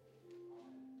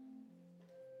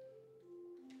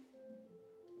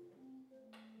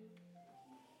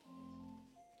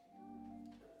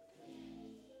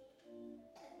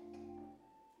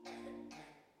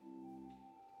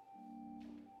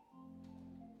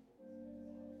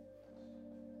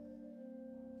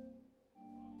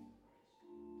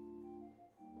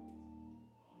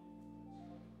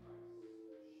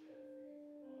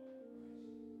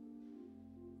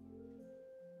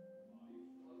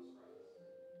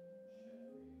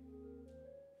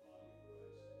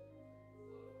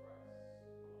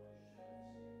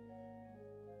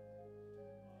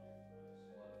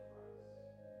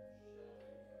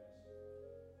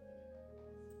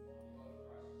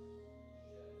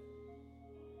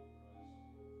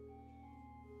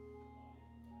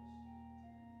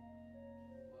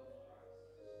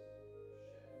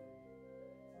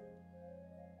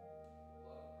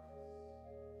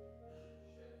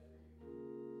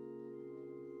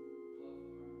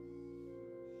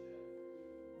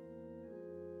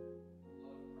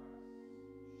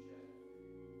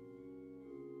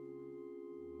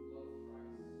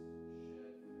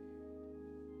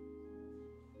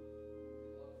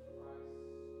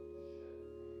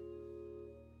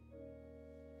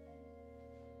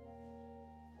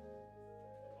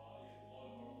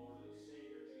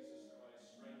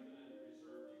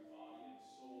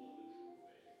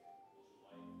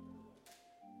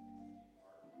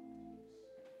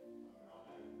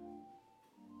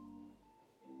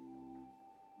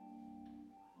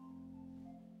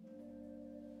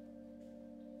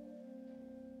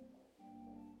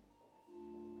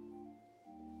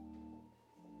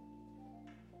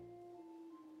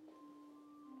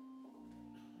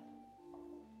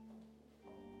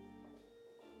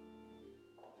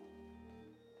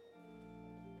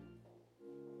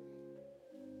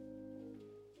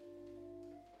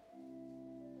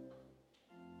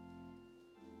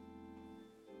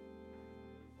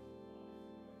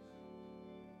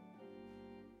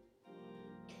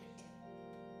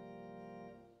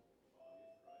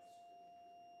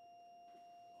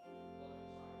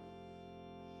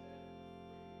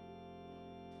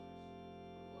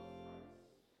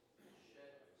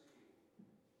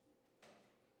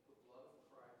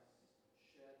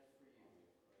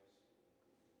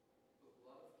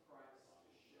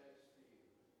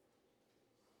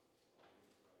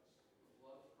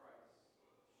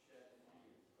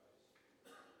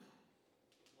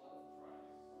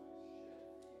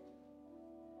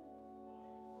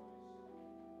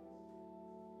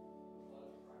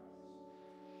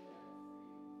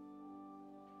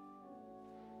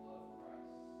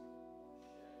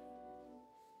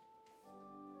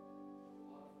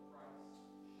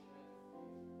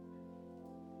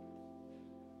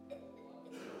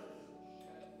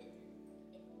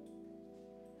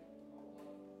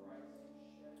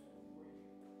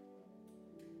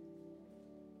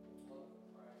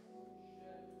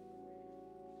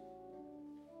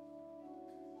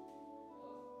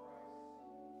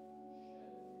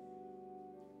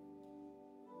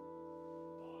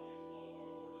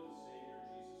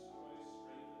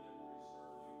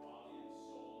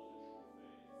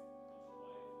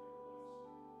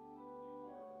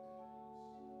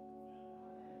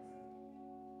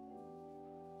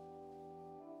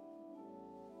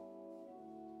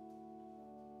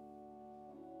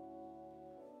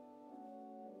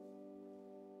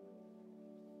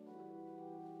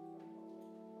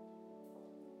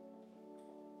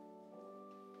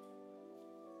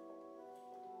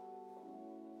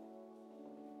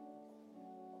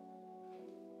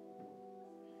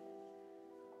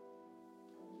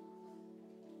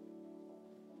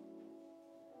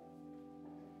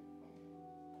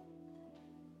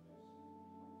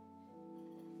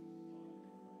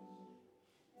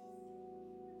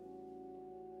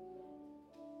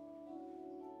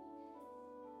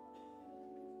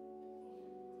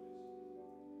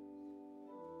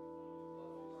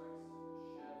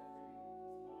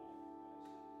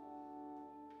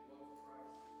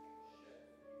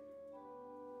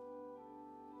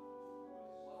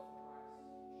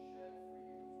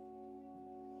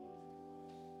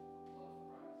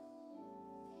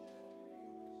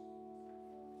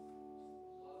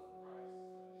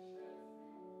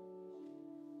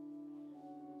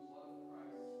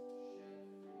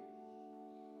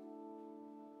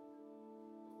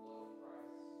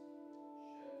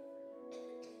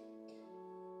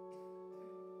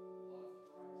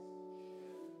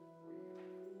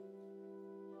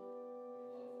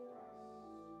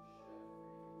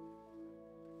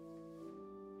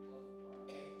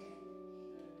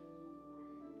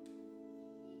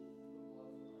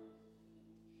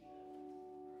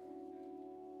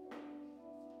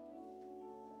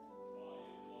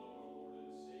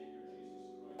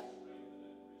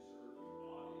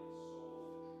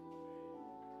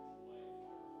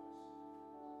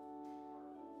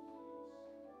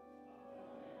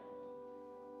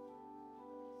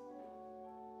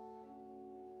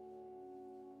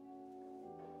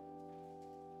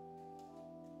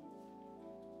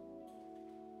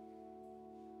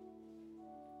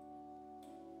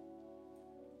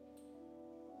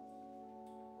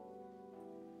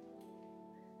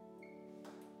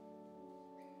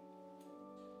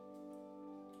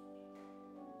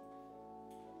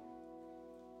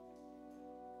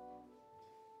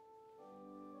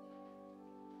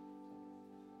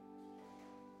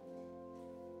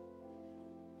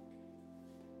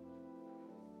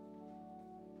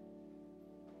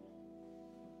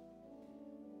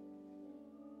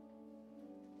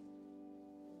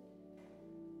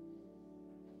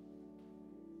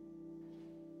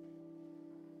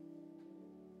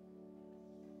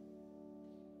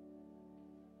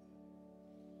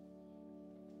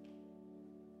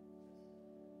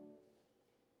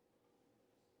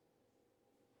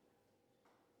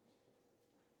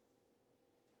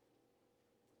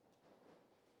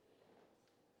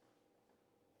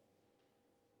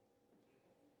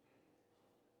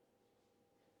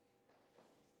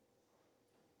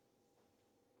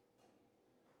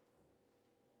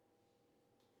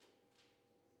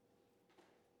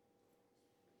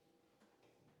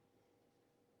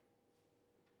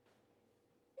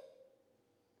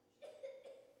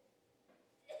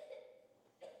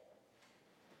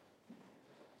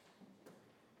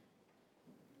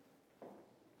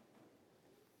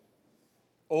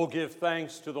 Oh, give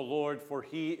thanks to the Lord, for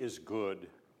he is good.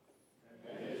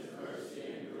 And his mercy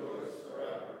endures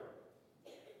forever.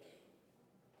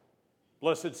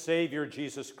 Blessed Savior,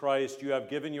 Jesus Christ, you have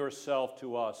given yourself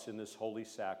to us in this holy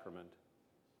sacrament.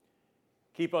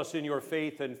 Keep us in your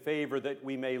faith and favor that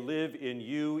we may live in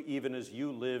you even as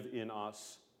you live in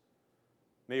us.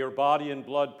 May your body and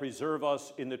blood preserve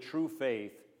us in the true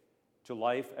faith to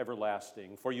life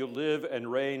everlasting. For you live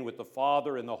and reign with the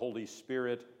Father and the Holy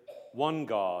Spirit, one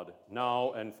God,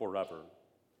 now and forever.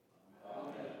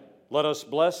 Amen. Let us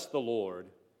bless the Lord.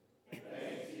 Thanks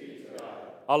be to God.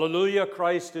 Alleluia,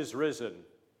 Christ is risen.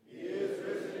 He is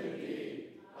risen indeed.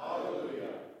 Hallelujah.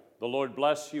 The Lord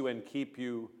bless you and keep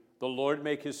you. The Lord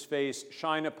make his face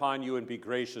shine upon you and be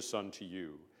gracious unto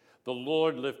you. The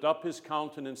Lord lift up his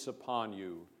countenance upon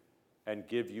you and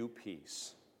give you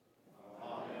peace.